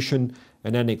marine pollution,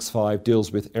 and Annex 5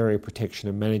 deals with area protection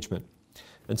and management.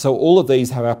 And so all of these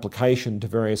have application to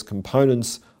various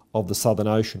components of the Southern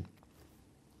Ocean.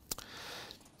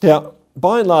 Now,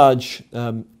 by and large,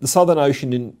 the Southern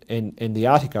Ocean and the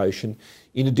Arctic Ocean,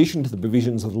 in addition to the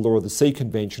provisions of the Law of the Sea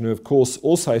Convention, are of course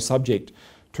also subject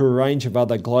to a range of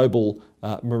other global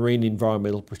marine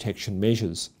environmental protection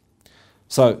measures.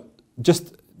 So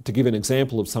just to give an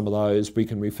example of some of those, we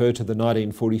can refer to the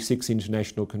 1946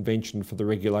 International Convention for the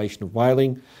Regulation of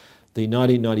Whaling, the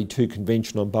 1992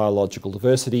 Convention on Biological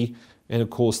Diversity, and of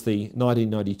course the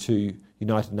 1992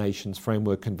 United Nations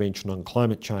Framework Convention on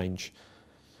Climate Change.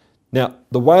 Now,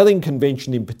 the Whaling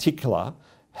Convention in particular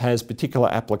has particular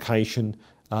application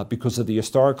because of the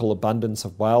historical abundance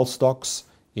of whale stocks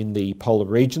in the polar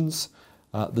regions,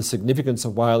 the significance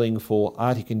of whaling for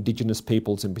Arctic indigenous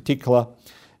peoples in particular,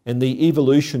 and the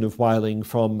evolution of whaling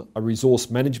from a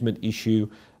resource management issue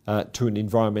to an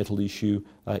environmental issue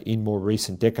in more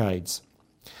recent decades.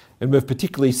 And we've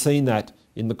particularly seen that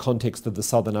in the context of the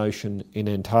Southern Ocean in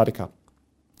Antarctica.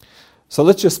 So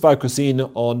let's just focus in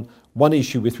on one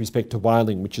issue with respect to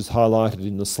whaling, which is highlighted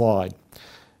in the slide.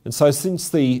 And so since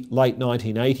the late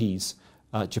 1980s,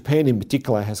 Japan in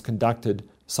particular has conducted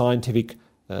scientific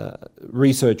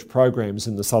research programs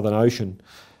in the Southern Ocean,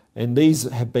 and these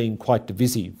have been quite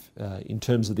divisive in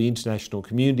terms of the international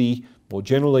community more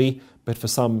generally, but for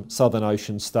some Southern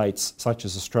Ocean states such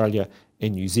as Australia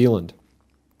and New Zealand.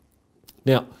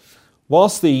 Now,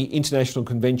 whilst the International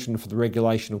Convention for the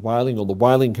Regulation of Whaling, or the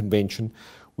Whaling Convention,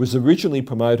 was originally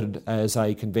promoted as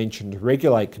a convention to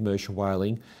regulate commercial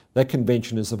whaling, that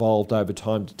convention has evolved over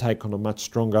time to take on a much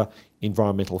stronger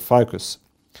environmental focus.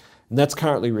 And that's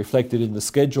currently reflected in the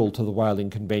schedule to the Whaling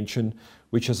Convention,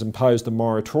 which has imposed a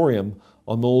moratorium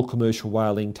on all commercial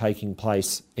whaling taking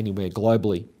place anywhere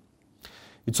globally.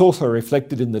 It's also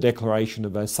reflected in the declaration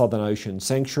of a Southern Ocean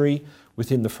sanctuary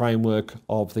within the framework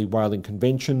of the Whaling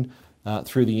Convention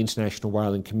through the International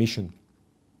Whaling Commission.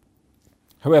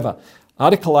 However,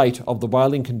 Article 8 of the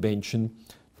Whaling Convention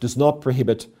does not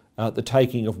prohibit the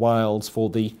taking of whales for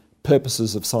the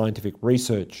purposes of scientific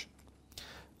research.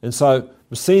 And so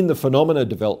we've seen the phenomena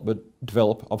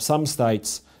develop of some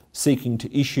states seeking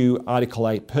to issue Article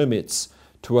 8 permits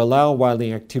to allow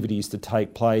whaling activities to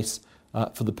take place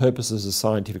for the purposes of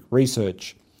scientific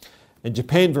research. And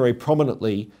Japan very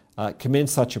prominently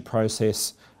commenced such a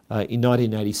process in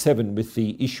 1987 with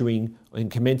the issuing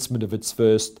and commencement of its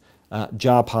first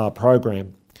JAPA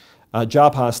program.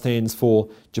 JAPA stands for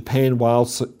Japan Whale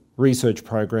Research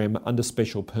Program under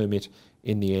Special Permit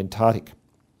in the Antarctic.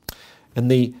 And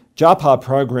the JAPA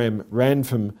program ran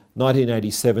from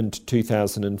 1987 to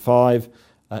 2005,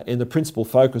 and the principal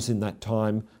focus in that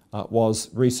time was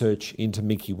research into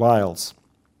minke whales.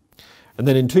 And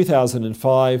then in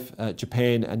 2005,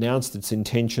 Japan announced its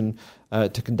intention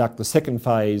to conduct the second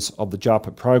phase of the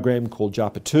JAPA program, called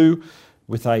JAPA 2,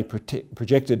 with a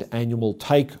projected annual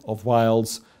take of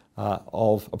whales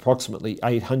of approximately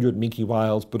 800 minke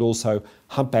whales, but also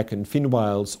humpback and fin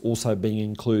whales also being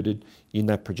included in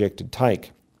that projected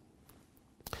take.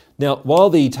 Now, while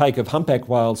the take of humpback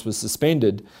whales was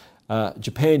suspended,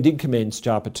 Japan did commence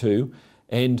JARPA 2,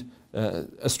 and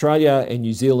Australia and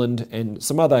New Zealand and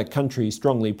some other countries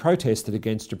strongly protested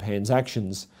against Japan's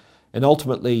actions. And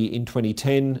ultimately, in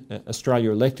 2010,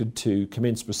 Australia elected to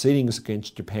commence proceedings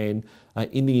against Japan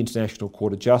in the International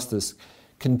Court of Justice,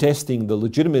 contesting the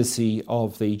legitimacy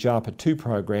of the JARPA 2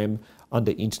 program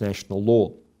under international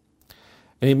law.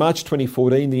 And in March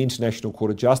 2014, the International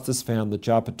Court of Justice found that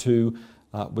JARPA 2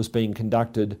 was being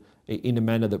conducted in a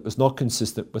manner that was not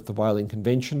consistent with the Whaling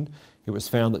Convention. It was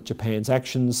found that Japan's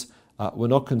actions were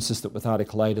not consistent with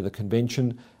Article 8 of the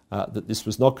Convention, that this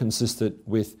was not consistent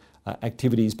with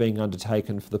activities being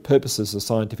undertaken for the purposes of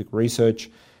scientific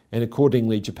research, and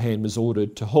accordingly Japan was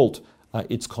ordered to halt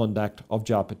its conduct of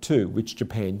JARPA 2, which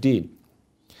Japan did.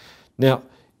 Now,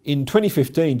 in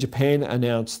 2015, Japan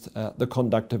announced the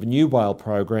conduct of a new whale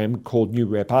program called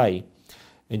NUREP-A,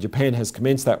 and Japan has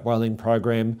commenced that whaling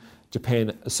program.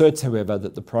 Japan asserts, however,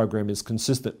 that the program is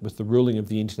consistent with the ruling of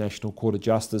the International Court of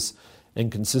Justice and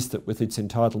consistent with its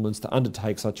entitlements to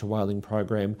undertake such a whaling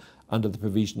program under the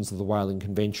provisions of the Whaling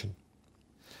Convention.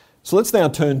 So let's now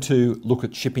turn to look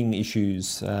at shipping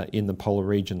issues in the polar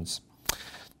regions.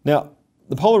 Now,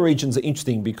 the polar regions are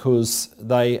interesting because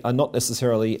they are not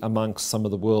necessarily amongst some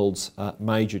of the world's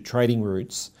major trading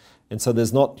routes, and so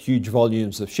there's not huge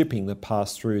volumes of shipping that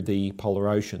pass through the polar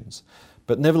oceans.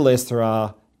 But nevertheless, there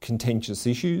are contentious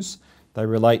issues. They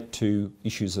relate to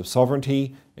issues of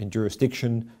sovereignty and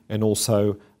jurisdiction, and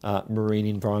also marine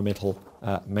environmental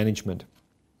management.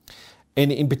 And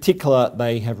in particular,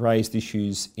 they have raised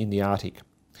issues in the Arctic.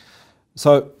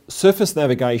 So surface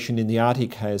navigation in the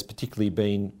Arctic has particularly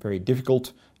been very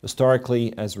difficult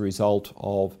historically as a result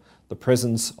of the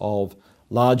presence of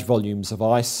large volumes of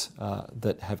ice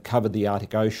that have covered the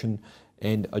Arctic Ocean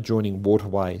and adjoining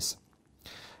waterways.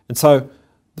 And so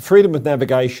the freedom of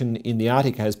navigation in the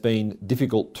Arctic has been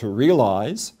difficult to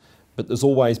realise, but there's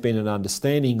always been an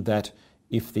understanding that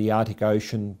if the Arctic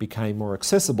Ocean became more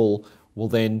accessible, well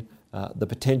then the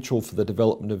potential for the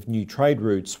development of new trade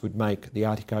routes would make the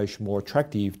Arctic Ocean more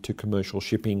attractive to commercial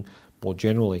shipping more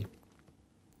generally.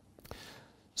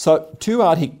 So two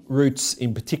Arctic routes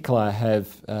in particular have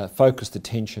focused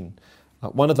attention.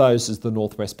 One of those is the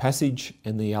Northwest Passage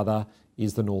and the other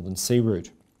is the Northern Sea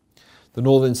Route. The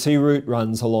Northern Sea Route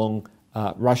runs along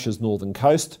Russia's northern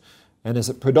coast, and as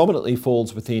it predominantly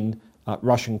falls within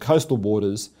Russian coastal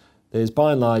waters, there's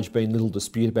by and large been little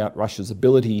dispute about Russia's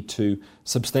ability to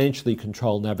substantially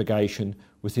control navigation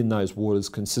within those waters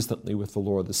consistently with the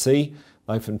law of the sea,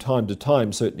 though from time to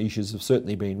time certain issues have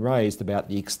certainly been raised about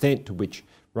the extent to which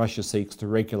Russia seeks to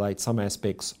regulate some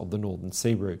aspects of the Northern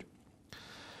Sea Route.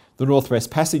 The Northwest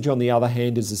Passage, on the other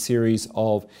hand, is a series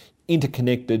of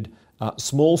interconnected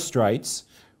small straits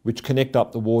which connect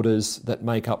up the waters that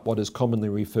make up what is commonly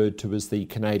referred to as the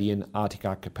Canadian Arctic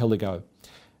Archipelago,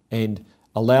 and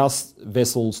allows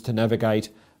vessels to navigate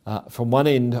from one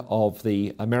end of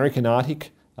the American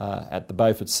Arctic at the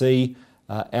Beaufort Sea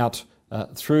out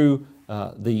through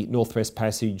the Northwest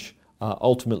Passage,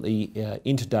 ultimately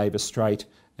into Davis Strait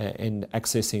and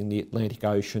accessing the Atlantic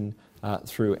Ocean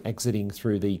through exiting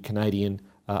through the Canadian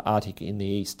Arctic in the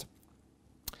east.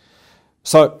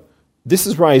 So this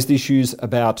has raised issues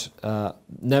about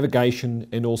navigation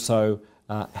and also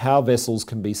how vessels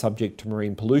can be subject to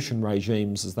marine pollution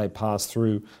regimes as they pass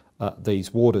through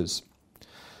these waters.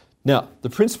 Now, the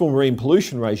principal marine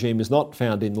pollution regime is not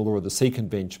found in the Law of the Sea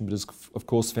Convention, but is of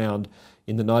course found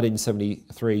in the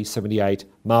 1973-78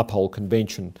 MARPOL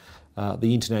Convention,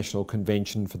 the International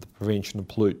Convention for the Prevention of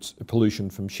Pollution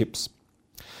from Ships.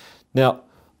 Now,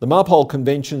 the MARPOL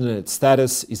Convention and its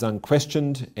status is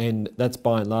unquestioned, and that's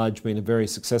by and large been a very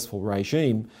successful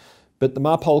regime, but the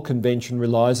MARPOL Convention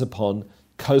relies upon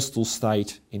coastal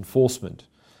state enforcement.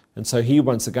 And so here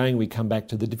once again we come back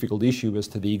to the difficult issue as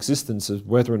to the existence of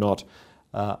whether or not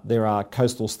there are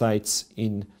coastal states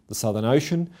in the Southern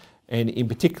Ocean, and in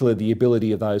particular the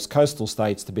ability of those coastal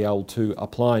states to be able to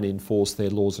apply and enforce their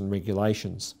laws and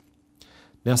regulations.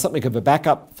 Now, something of a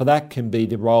backup for that can be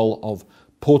the role of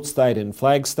port state and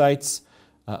flag states,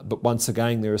 but once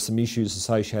again there are some issues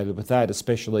associated with that,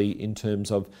 especially in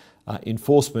terms of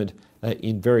enforcement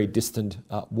in very distant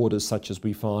waters such as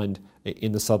we find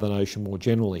in the Southern Ocean more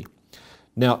generally.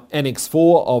 Now, Annex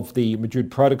 4 of the Madrid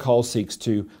Protocol seeks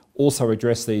to also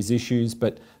address these issues,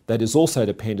 but that is also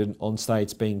dependent on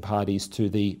states being parties to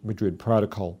the Madrid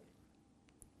Protocol.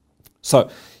 So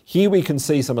here we can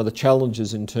see some of the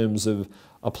challenges in terms of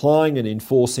applying and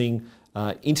enforcing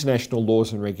international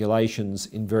laws and regulations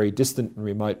in very distant and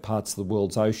remote parts of the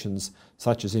world's oceans,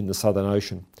 such as in the Southern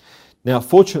Ocean. Now,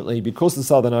 fortunately, because the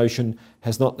Southern Ocean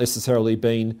has not necessarily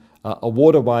been a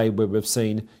waterway where we've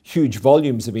seen huge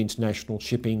volumes of international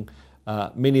shipping,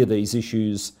 many of these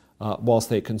issues, whilst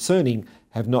they're concerning,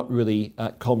 have not really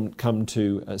come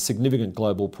to significant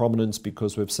global prominence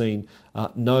because we've seen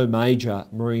no major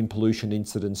marine pollution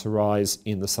incidents arise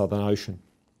in the Southern Ocean.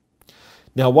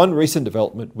 Now, one recent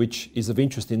development which is of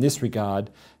interest in this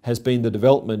regard has been the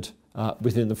development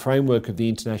within the framework of the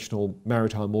International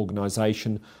Maritime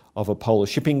Organisation of a polar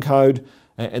shipping code,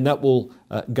 and that will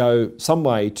go some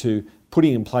way to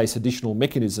putting in place additional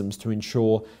mechanisms to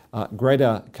ensure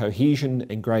greater cohesion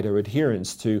and greater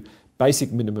adherence to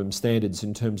basic minimum standards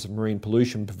in terms of marine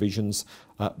pollution provisions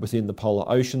within the polar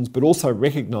oceans, but also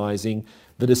recognising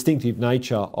the distinctive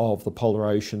nature of the polar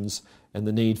oceans and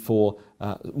the need for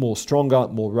more stronger,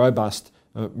 more robust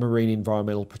marine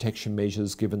environmental protection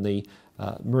measures given the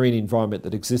marine environment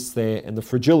that exists there and the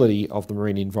fragility of the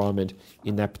marine environment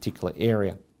in that particular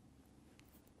area.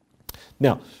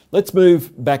 Now, let's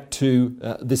move back to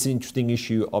this interesting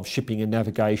issue of shipping and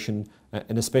navigation,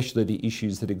 and especially the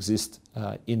issues that exist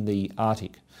in the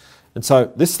Arctic. And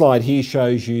so this slide here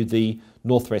shows you the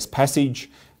Northwest Passage,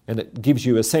 and it gives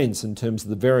you a sense in terms of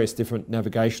the various different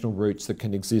navigational routes that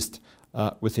can exist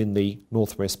within the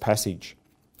Northwest Passage.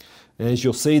 And as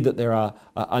you'll see that there are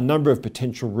a number of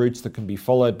potential routes that can be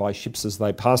followed by ships as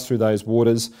they pass through those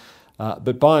waters,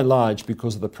 but by and large,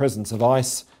 because of the presence of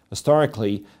ice,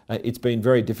 historically, it's been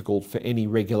very difficult for any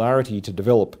regularity to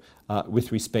develop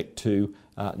with respect to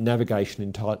navigational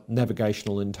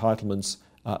entitlements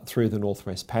through the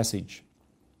Northwest Passage.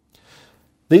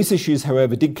 These issues,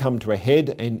 however, did come to a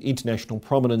head and international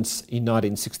prominence in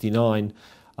 1969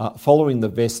 following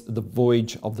the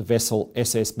voyage of the vessel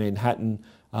SS Manhattan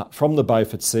from the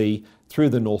Beaufort Sea through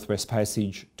the Northwest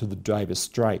Passage to the Davis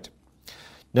Strait.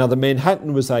 Now, the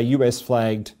Manhattan was a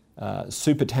US-flagged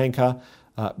supertanker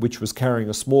which was carrying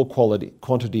a small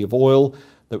quantity of oil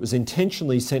that was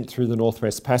intentionally sent through the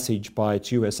Northwest Passage by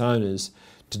its US owners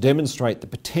to demonstrate the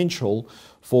potential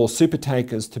for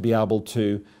supertankers to be able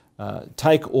to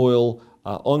take oil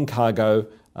on cargo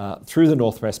through the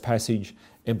Northwest Passage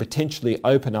and potentially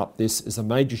open up this as a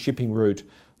major shipping route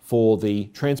for the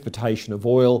transportation of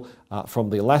oil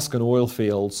from the Alaskan oil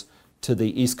fields to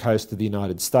the east coast of the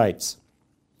United States.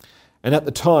 And at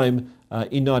the time,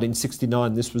 in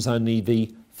 1969, this was only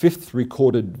the 5th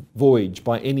recorded voyage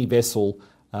by any vessel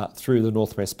through the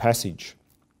Northwest Passage.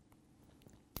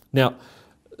 Now,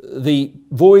 the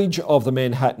voyage of the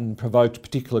Manhattan provoked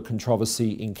particular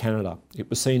controversy in Canada. It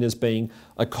was seen as being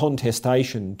a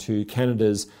contestation to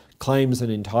Canada's claims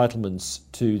and entitlements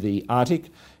to the Arctic,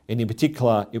 and in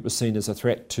particular, it was seen as a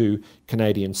threat to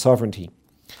Canadian sovereignty.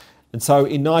 And so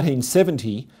in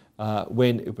 1970,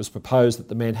 when it was proposed that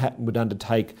the Manhattan would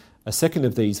undertake a second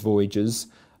of these voyages,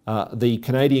 the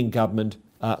Canadian government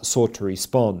sought to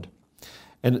respond.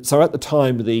 And so at the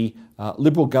time, the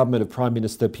Liberal government of Prime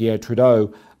Minister Pierre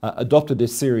Trudeau adopted a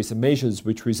series of measures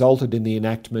which resulted in the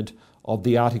enactment of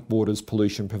the Arctic Waters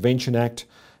Pollution Prevention Act,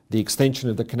 the extension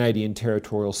of the Canadian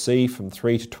Territorial Sea from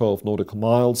 3 to 12 nautical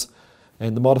miles,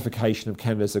 and the modification of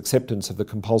Canada's acceptance of the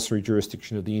compulsory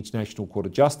jurisdiction of the International Court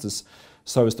of Justice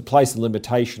so as to place a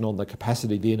limitation on the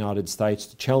capacity of the United States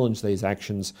to challenge these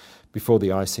actions before the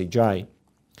ICJ.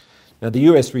 Now, the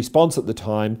US response at the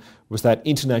time was that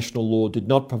international law did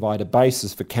not provide a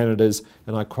basis for Canada's,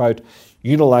 and I quote,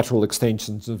 unilateral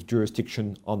extensions of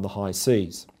jurisdiction on the high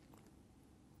seas.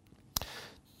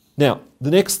 Now,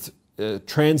 the next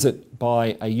transit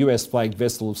by a US-flagged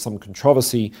vessel of some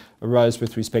controversy arose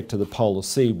with respect to the Polar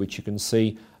Sea, which you can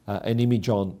see an image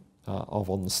of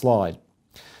on the slide.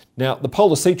 Now, the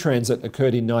Polar Sea transit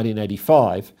occurred in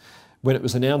 1985 when it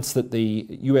was announced that the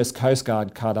US Coast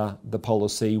Guard cutter, the Polar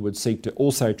Sea, would seek to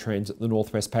also transit the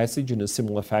Northwest Passage in a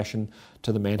similar fashion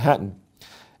to the Manhattan.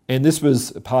 And this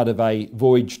was part of a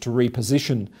voyage to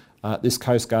reposition this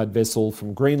Coast Guard vessel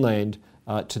from Greenland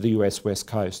to the US West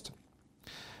Coast.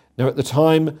 Now, at the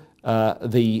time,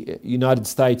 the United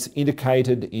States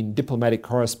indicated in diplomatic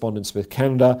correspondence with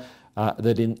Canada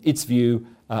that in its view,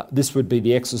 this would be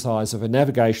the exercise of a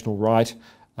navigational right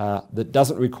that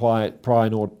doesn't require prior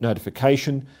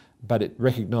notification, but it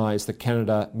recognised that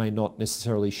Canada may not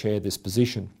necessarily share this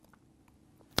position.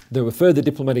 There were further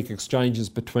diplomatic exchanges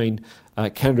between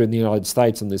Canada and the United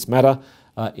States on this matter,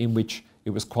 in which it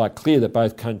was quite clear that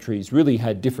both countries really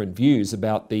had different views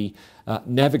about the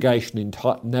navigational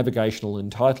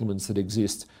entitlements that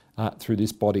exist through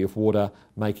this body of water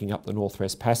making up the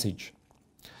Northwest Passage.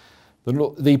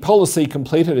 The Polar Sea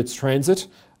completed its transit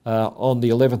on the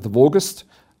 11th of August,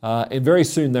 and very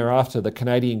soon thereafter the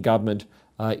Canadian government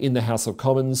in the House of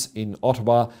Commons in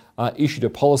Ottawa issued a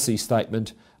policy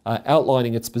statement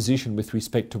outlining its position with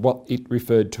respect to what it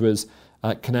referred to as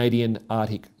Canadian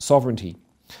Arctic sovereignty.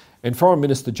 And Foreign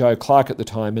Minister Joe Clark at the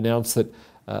time announced that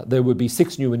there would be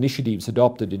 6 new initiatives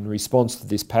adopted in response to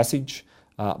this passage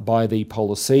by the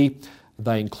Polar Sea.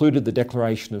 They included the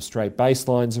declaration of straight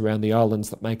baselines around the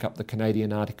islands that make up the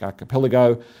Canadian Arctic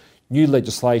archipelago, new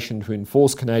legislation to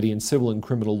enforce Canadian civil and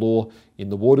criminal law in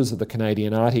the waters of the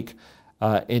Canadian Arctic,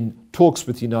 and talks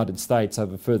with the United States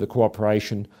over further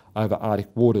cooperation over Arctic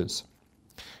waters.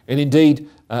 And indeed,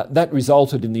 that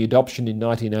resulted in the adoption in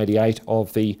 1988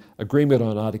 of the Agreement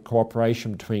on Arctic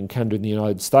Cooperation between Canada and the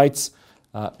United States,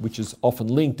 which is often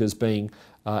linked as being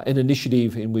an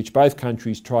initiative in which both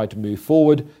countries tried to move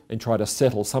forward and try to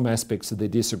settle some aspects of their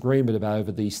disagreement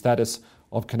over the status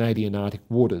of Canadian Arctic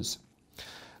waters.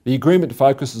 The agreement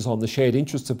focuses on the shared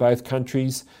interests of both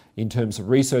countries in terms of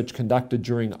research conducted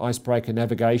during icebreaker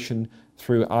navigation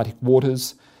through Arctic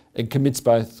waters, and commits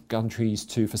both countries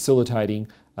to facilitating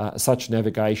such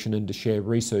navigation and to share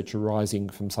research arising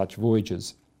from such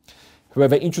voyages.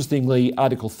 However, interestingly,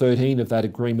 Article 13 of that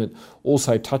agreement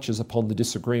also touches upon the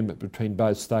disagreement between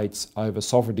both states over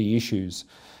sovereignty issues,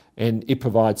 and it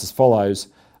provides as follows.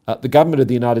 The Government of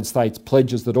the United States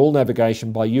pledges that all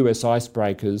navigation by US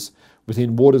icebreakers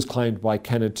within waters claimed by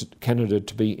Canada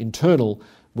to be internal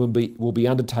will be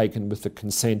undertaken with the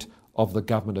consent of the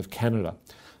Government of Canada.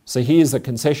 So here's a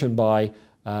concession by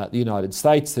the United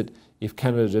States that if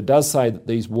Canada does say that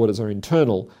these waters are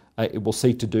internal, it will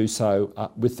seek to do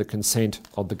so with the consent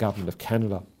of the Government of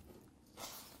Canada.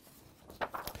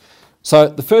 So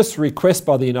the first request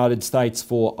by the United States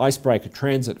for icebreaker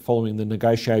transit following the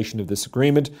negotiation of this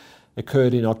agreement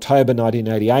occurred in October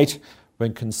 1988,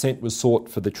 when consent was sought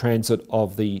for the transit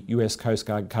of the US Coast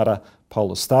Guard cutter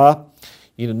Polar Star.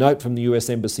 In a note from the US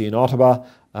Embassy in Ottawa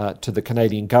to the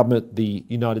Canadian government, the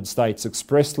United States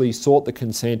expressly sought the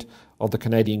consent of the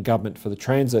Canadian government for the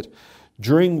transit,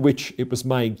 during which it was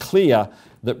made clear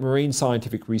that marine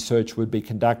scientific research would be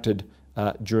conducted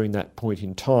during that point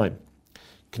in time.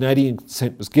 Canadian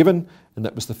consent was given, and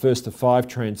that was the first of 5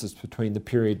 transits between the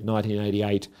period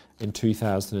 1988 and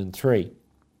 2003.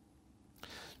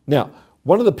 Now,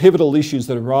 one of the pivotal issues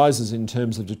that arises in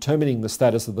terms of determining the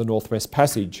status of the Northwest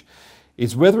Passage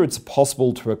is whether it's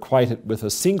possible to equate it with a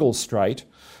single strait,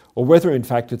 or whether in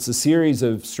fact it's a series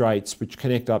of straits which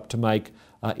connect up to make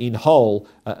in whole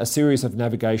a series of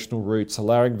navigational routes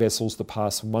allowing vessels to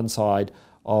pass from one side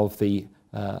of the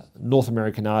North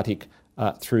American Arctic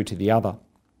through to the other.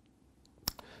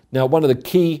 Now, one of the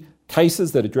key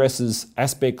cases that addresses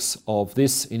aspects of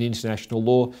this in international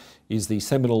law is the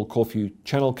seminal Corfu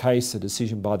Channel case, a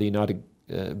decision by the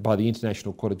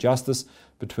International Court of Justice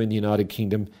between the United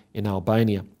Kingdom and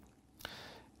Albania.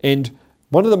 And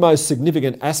one of the most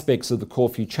significant aspects of the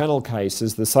Corfu Channel case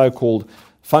is the so-called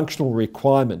functional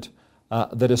requirement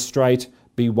that a strait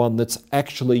be one that's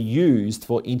actually used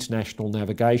for international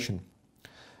navigation.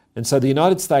 And so the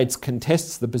United States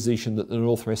contests the position that the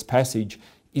Northwest Passage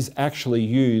is actually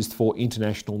used for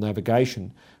international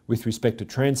navigation with respect to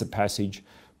transit passage,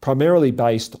 primarily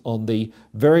based on the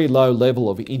very low level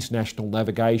of international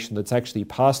navigation that's actually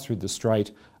passed through the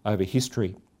strait over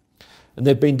history. And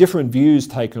there have been different views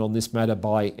taken on this matter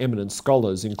by eminent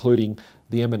scholars, including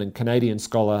the eminent Canadian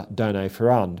scholar Dona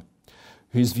Ferrand,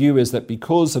 whose view is that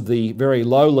because of the very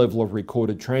low level of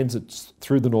recorded transits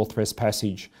through the Northwest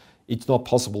Passage, it's not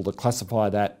possible to classify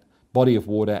that body of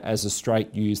water as a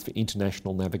strait used for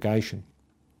international navigation.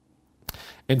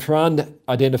 And Ferrand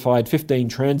identified 15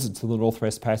 transits of the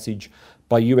Northwest Passage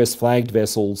by US flagged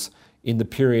vessels in the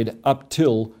period up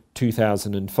till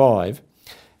 2005.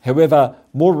 However,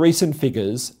 more recent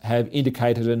figures have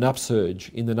indicated an upsurge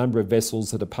in the number of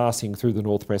vessels that are passing through the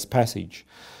Northwest Passage.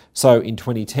 So in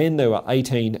 2010, there were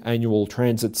 18 annual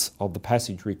transits of the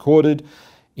passage recorded.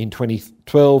 In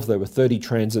 2012, there were 30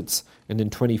 transits, and in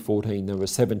 2014, there were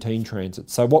 17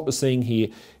 transits. So what we're seeing here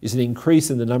is an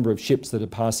increase in the number of ships that are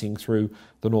passing through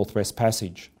the Northwest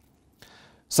Passage.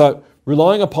 So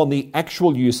relying upon the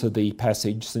actual use of the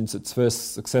passage since its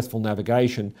first successful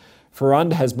navigation,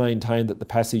 Ferrand has maintained that the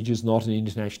passage is not an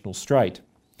international strait.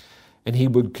 And he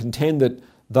would contend that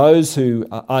those who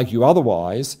argue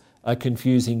otherwise are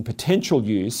confusing potential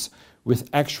use with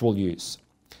actual use.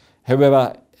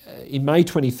 However, in May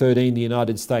 2013, the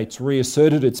United States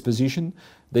reasserted its position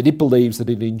that it believes that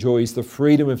it enjoys the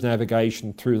freedom of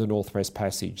navigation through the Northwest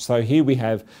Passage. So here we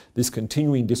have this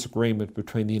continuing disagreement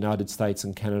between the United States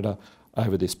and Canada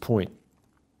over this point.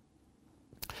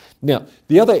 Now,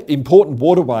 the other important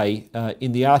waterway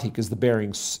in the Arctic is the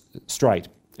Bering Strait,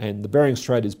 and the Bering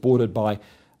Strait is bordered by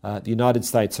the United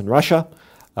States and Russia,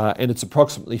 and it's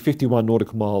approximately 51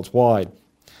 nautical miles wide.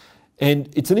 And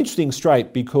it's an interesting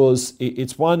strait because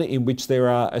it's one in which there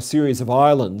are a series of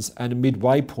islands and a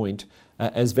midway point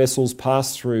as vessels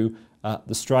pass through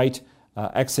the strait,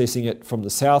 accessing it from the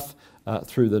south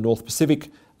through the North Pacific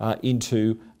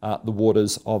into the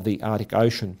waters of the Arctic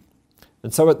Ocean.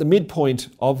 And so at the midpoint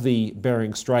of the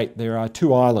Bering Strait, there are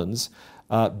two islands,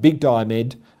 Big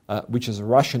Diomede, which is a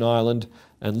Russian island,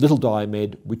 and Little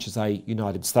Diomede, which is a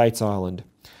United States island.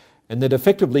 And that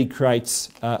effectively creates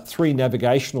three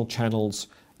navigational channels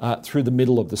through the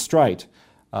middle of the strait.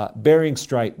 Bering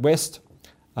Strait West,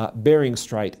 Bering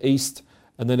Strait East,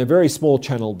 and then a very small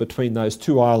channel between those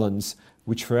two islands,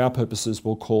 which for our purposes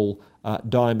we'll call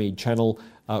Diomede Channel,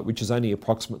 which is only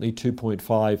approximately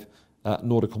 2.5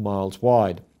 nautical miles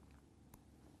wide.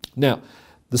 Now,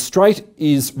 the strait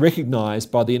is recognised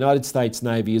by the United States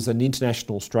Navy as an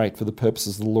international strait for the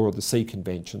purposes of the Law of the Sea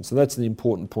Convention, so that's an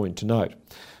important point to note.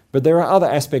 But there are other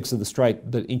aspects of the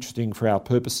strait that are interesting for our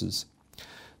purposes.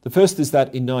 The first is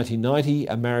that in 1990,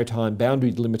 a maritime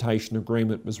boundary delimitation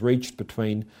agreement was reached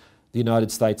between the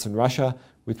United States and Russia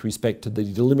with respect to the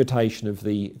delimitation of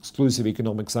the exclusive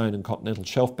economic zone and continental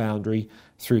shelf boundary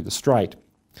through the strait.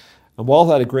 And while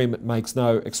that agreement makes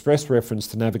no express reference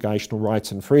to navigational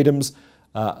rights and freedoms,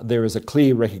 there is a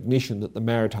clear recognition that the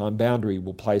maritime boundary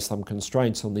will place some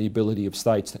constraints on the ability of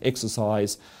states to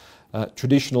exercise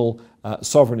traditional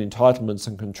sovereign entitlements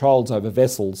and controls over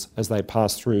vessels as they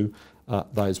pass through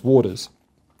those waters.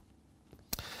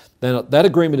 Now, that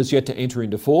agreement is yet to enter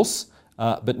into force,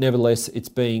 but nevertheless it's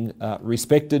being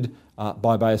respected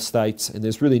by both states, and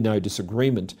there's really no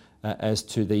disagreement as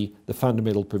to the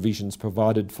fundamental provisions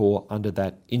provided for under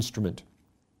that instrument.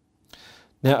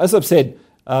 Now, as I've said,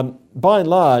 by and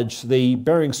large, the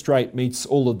Bering Strait meets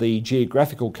all of the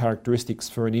geographical characteristics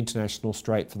for an international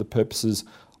strait for the purposes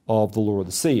of the law of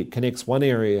the sea. It connects one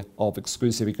area of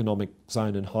exclusive economic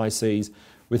zone and high seas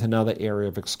with another area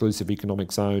of exclusive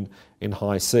economic zone and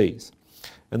high seas.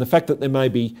 And the fact that there may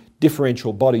be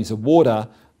differential bodies of water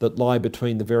that lie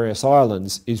between the various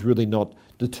islands is really not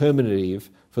determinative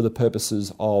for the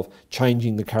purposes of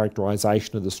changing the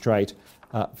characterisation of the strait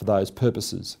for those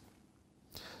purposes.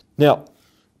 Now,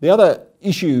 the other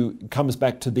issue comes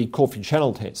back to the Caulfield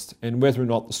Channel test and whether or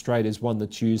not the strait is one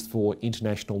that's used for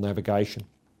international navigation.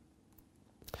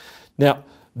 Now,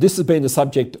 this has been the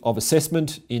subject of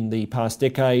assessment in the past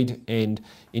decade, and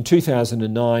in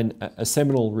 2009 a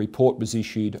seminal report was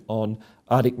issued on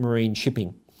Arctic marine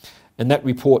shipping. And that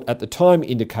report at the time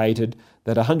indicated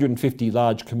that 150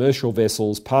 large commercial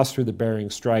vessels pass through the Bering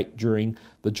Strait during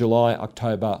the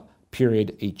July-October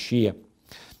period each year.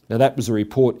 Now, that was a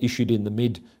report issued in the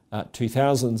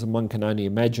mid-2000s, and one can only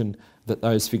imagine that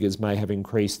those figures may have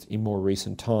increased in more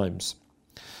recent times.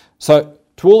 So,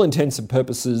 to all intents and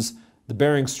purposes, the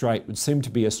Bering Strait would seem to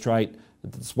be a strait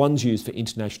that's one used for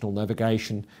international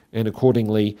navigation, and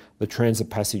accordingly the transit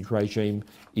passage regime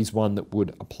is one that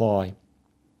would apply.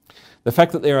 The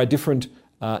fact that there are different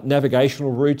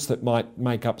navigational routes that might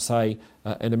make up, say,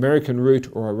 an American route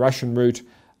or a Russian route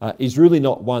is really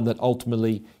not one that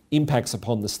ultimately impacts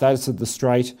upon the status of the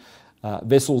strait.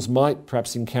 Vessels might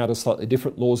perhaps encounter slightly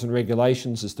different laws and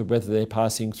regulations as to whether they're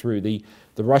passing through the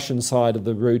Russian side of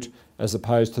the route as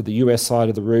opposed to the US side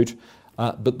of the route.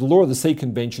 But the Law of the Sea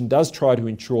Convention does try to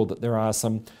ensure that there are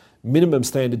some minimum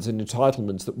standards and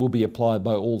entitlements that will be applied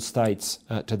by all states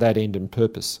to that end and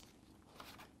purpose.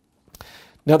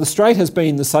 Now, the strait has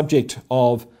been the subject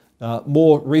of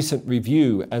more recent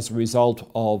review as a result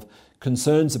of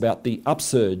concerns about the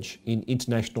upsurge in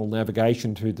international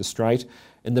navigation through the strait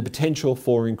and the potential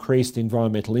for increased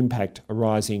environmental impact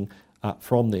arising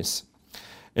from this.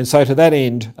 And so to that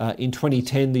end, in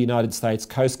 2010, the United States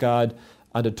Coast Guard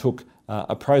undertook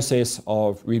a process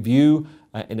of review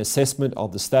and assessment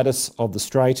of the status of the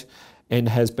strait and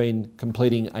has been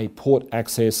completing a port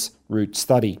access route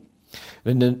study.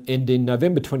 And in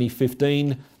November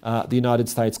 2015, the United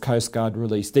States Coast Guard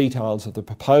released details of the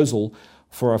proposal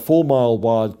for a 4-mile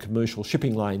wide commercial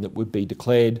shipping lane that would be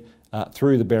declared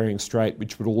through the Bering Strait,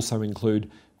 which would also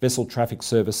include vessel traffic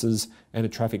services and a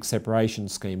traffic separation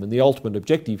scheme. And the ultimate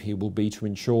objective here will be to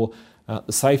ensure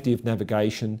the safety of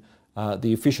navigation,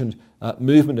 the efficient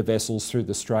movement of vessels through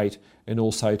the strait, and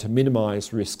also to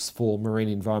minimise risks for marine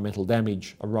environmental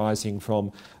damage arising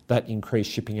from that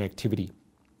increased shipping activity.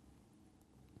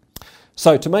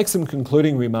 So to make some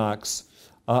concluding remarks,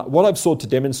 what I've sought to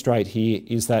demonstrate here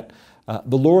is that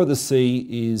the law of the sea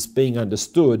is being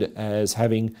understood as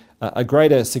having a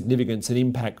greater significance and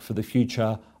impact for the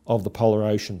future of the polar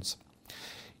oceans.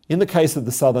 In the case of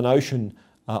the Southern Ocean,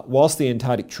 whilst the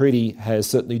Antarctic Treaty has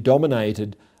certainly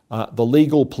dominated the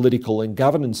legal, political and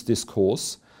governance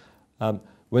discourse,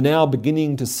 we're now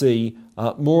beginning to see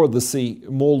more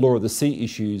law of the sea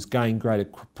issues gain greater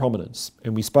prominence.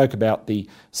 And we spoke about the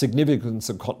significance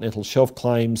of continental shelf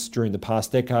claims during the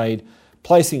past decade,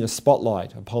 placing a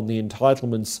spotlight upon the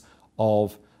entitlements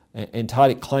of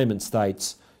Antarctic claimant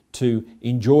states to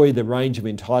enjoy the range of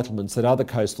entitlements that other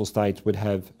coastal states would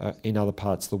have in other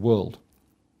parts of the world.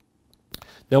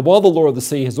 Now, while the law of the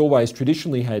sea has always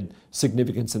traditionally had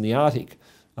significance in the Arctic,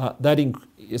 that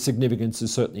significance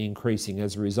is certainly increasing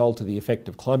as a result of the effect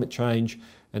of climate change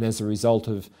and as a result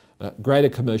of greater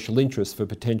commercial interest for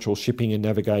potential shipping and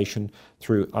navigation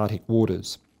through Arctic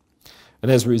waters. And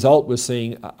as a result, we're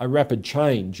seeing a rapid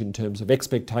change in terms of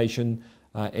expectation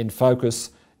and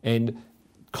focus and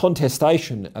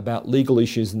contestation about legal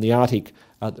issues in the Arctic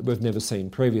that we've never seen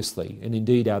previously. And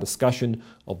indeed, our discussion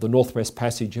of the Northwest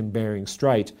Passage and Bering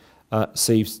Strait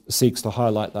seeks to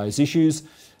highlight those issues.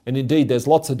 And indeed, there's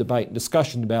lots of debate and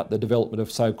discussion about the development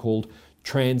of so-called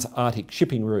trans-Arctic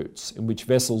shipping routes, in which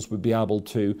vessels would be able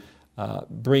to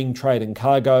bring trade and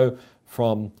cargo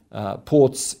from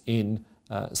ports in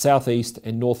Southeast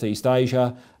and Northeast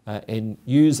Asia and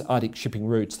use Arctic shipping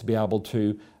routes to be able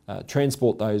to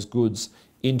transport those goods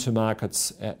into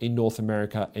markets in North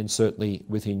America and certainly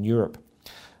within Europe.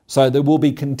 So there will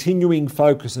be continuing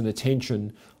focus and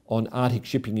attention on Arctic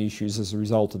shipping issues as a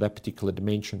result of that particular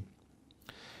dimension.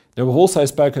 Now, we've also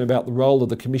spoken about the role of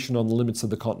the Commission on the Limits of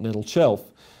the Continental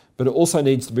Shelf, but it also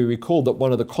needs to be recalled that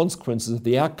one of the consequences of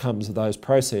the outcomes of those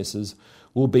processes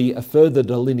will be a further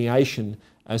delineation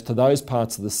as to those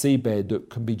parts of the seabed that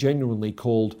can be genuinely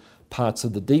called parts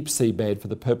of the deep seabed for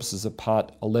the purposes of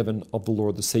Part 11 of the Law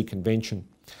of the Sea Convention.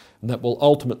 And that will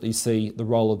ultimately see the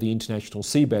role of the International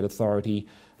Seabed Authority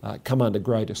come under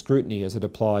greater scrutiny as it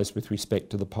applies with respect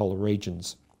to the polar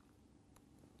regions.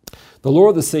 The law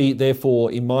of the sea,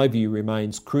 therefore, in my view,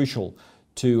 remains crucial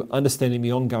to understanding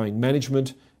the ongoing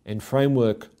management and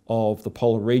framework of the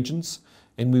polar regions,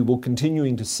 and we will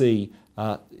continuing to see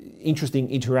interesting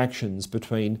interactions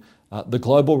between the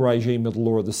global regime of the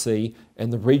law of the sea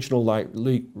and the regional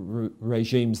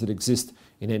regimes that exist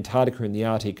in Antarctica and the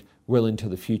Arctic well into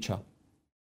the future.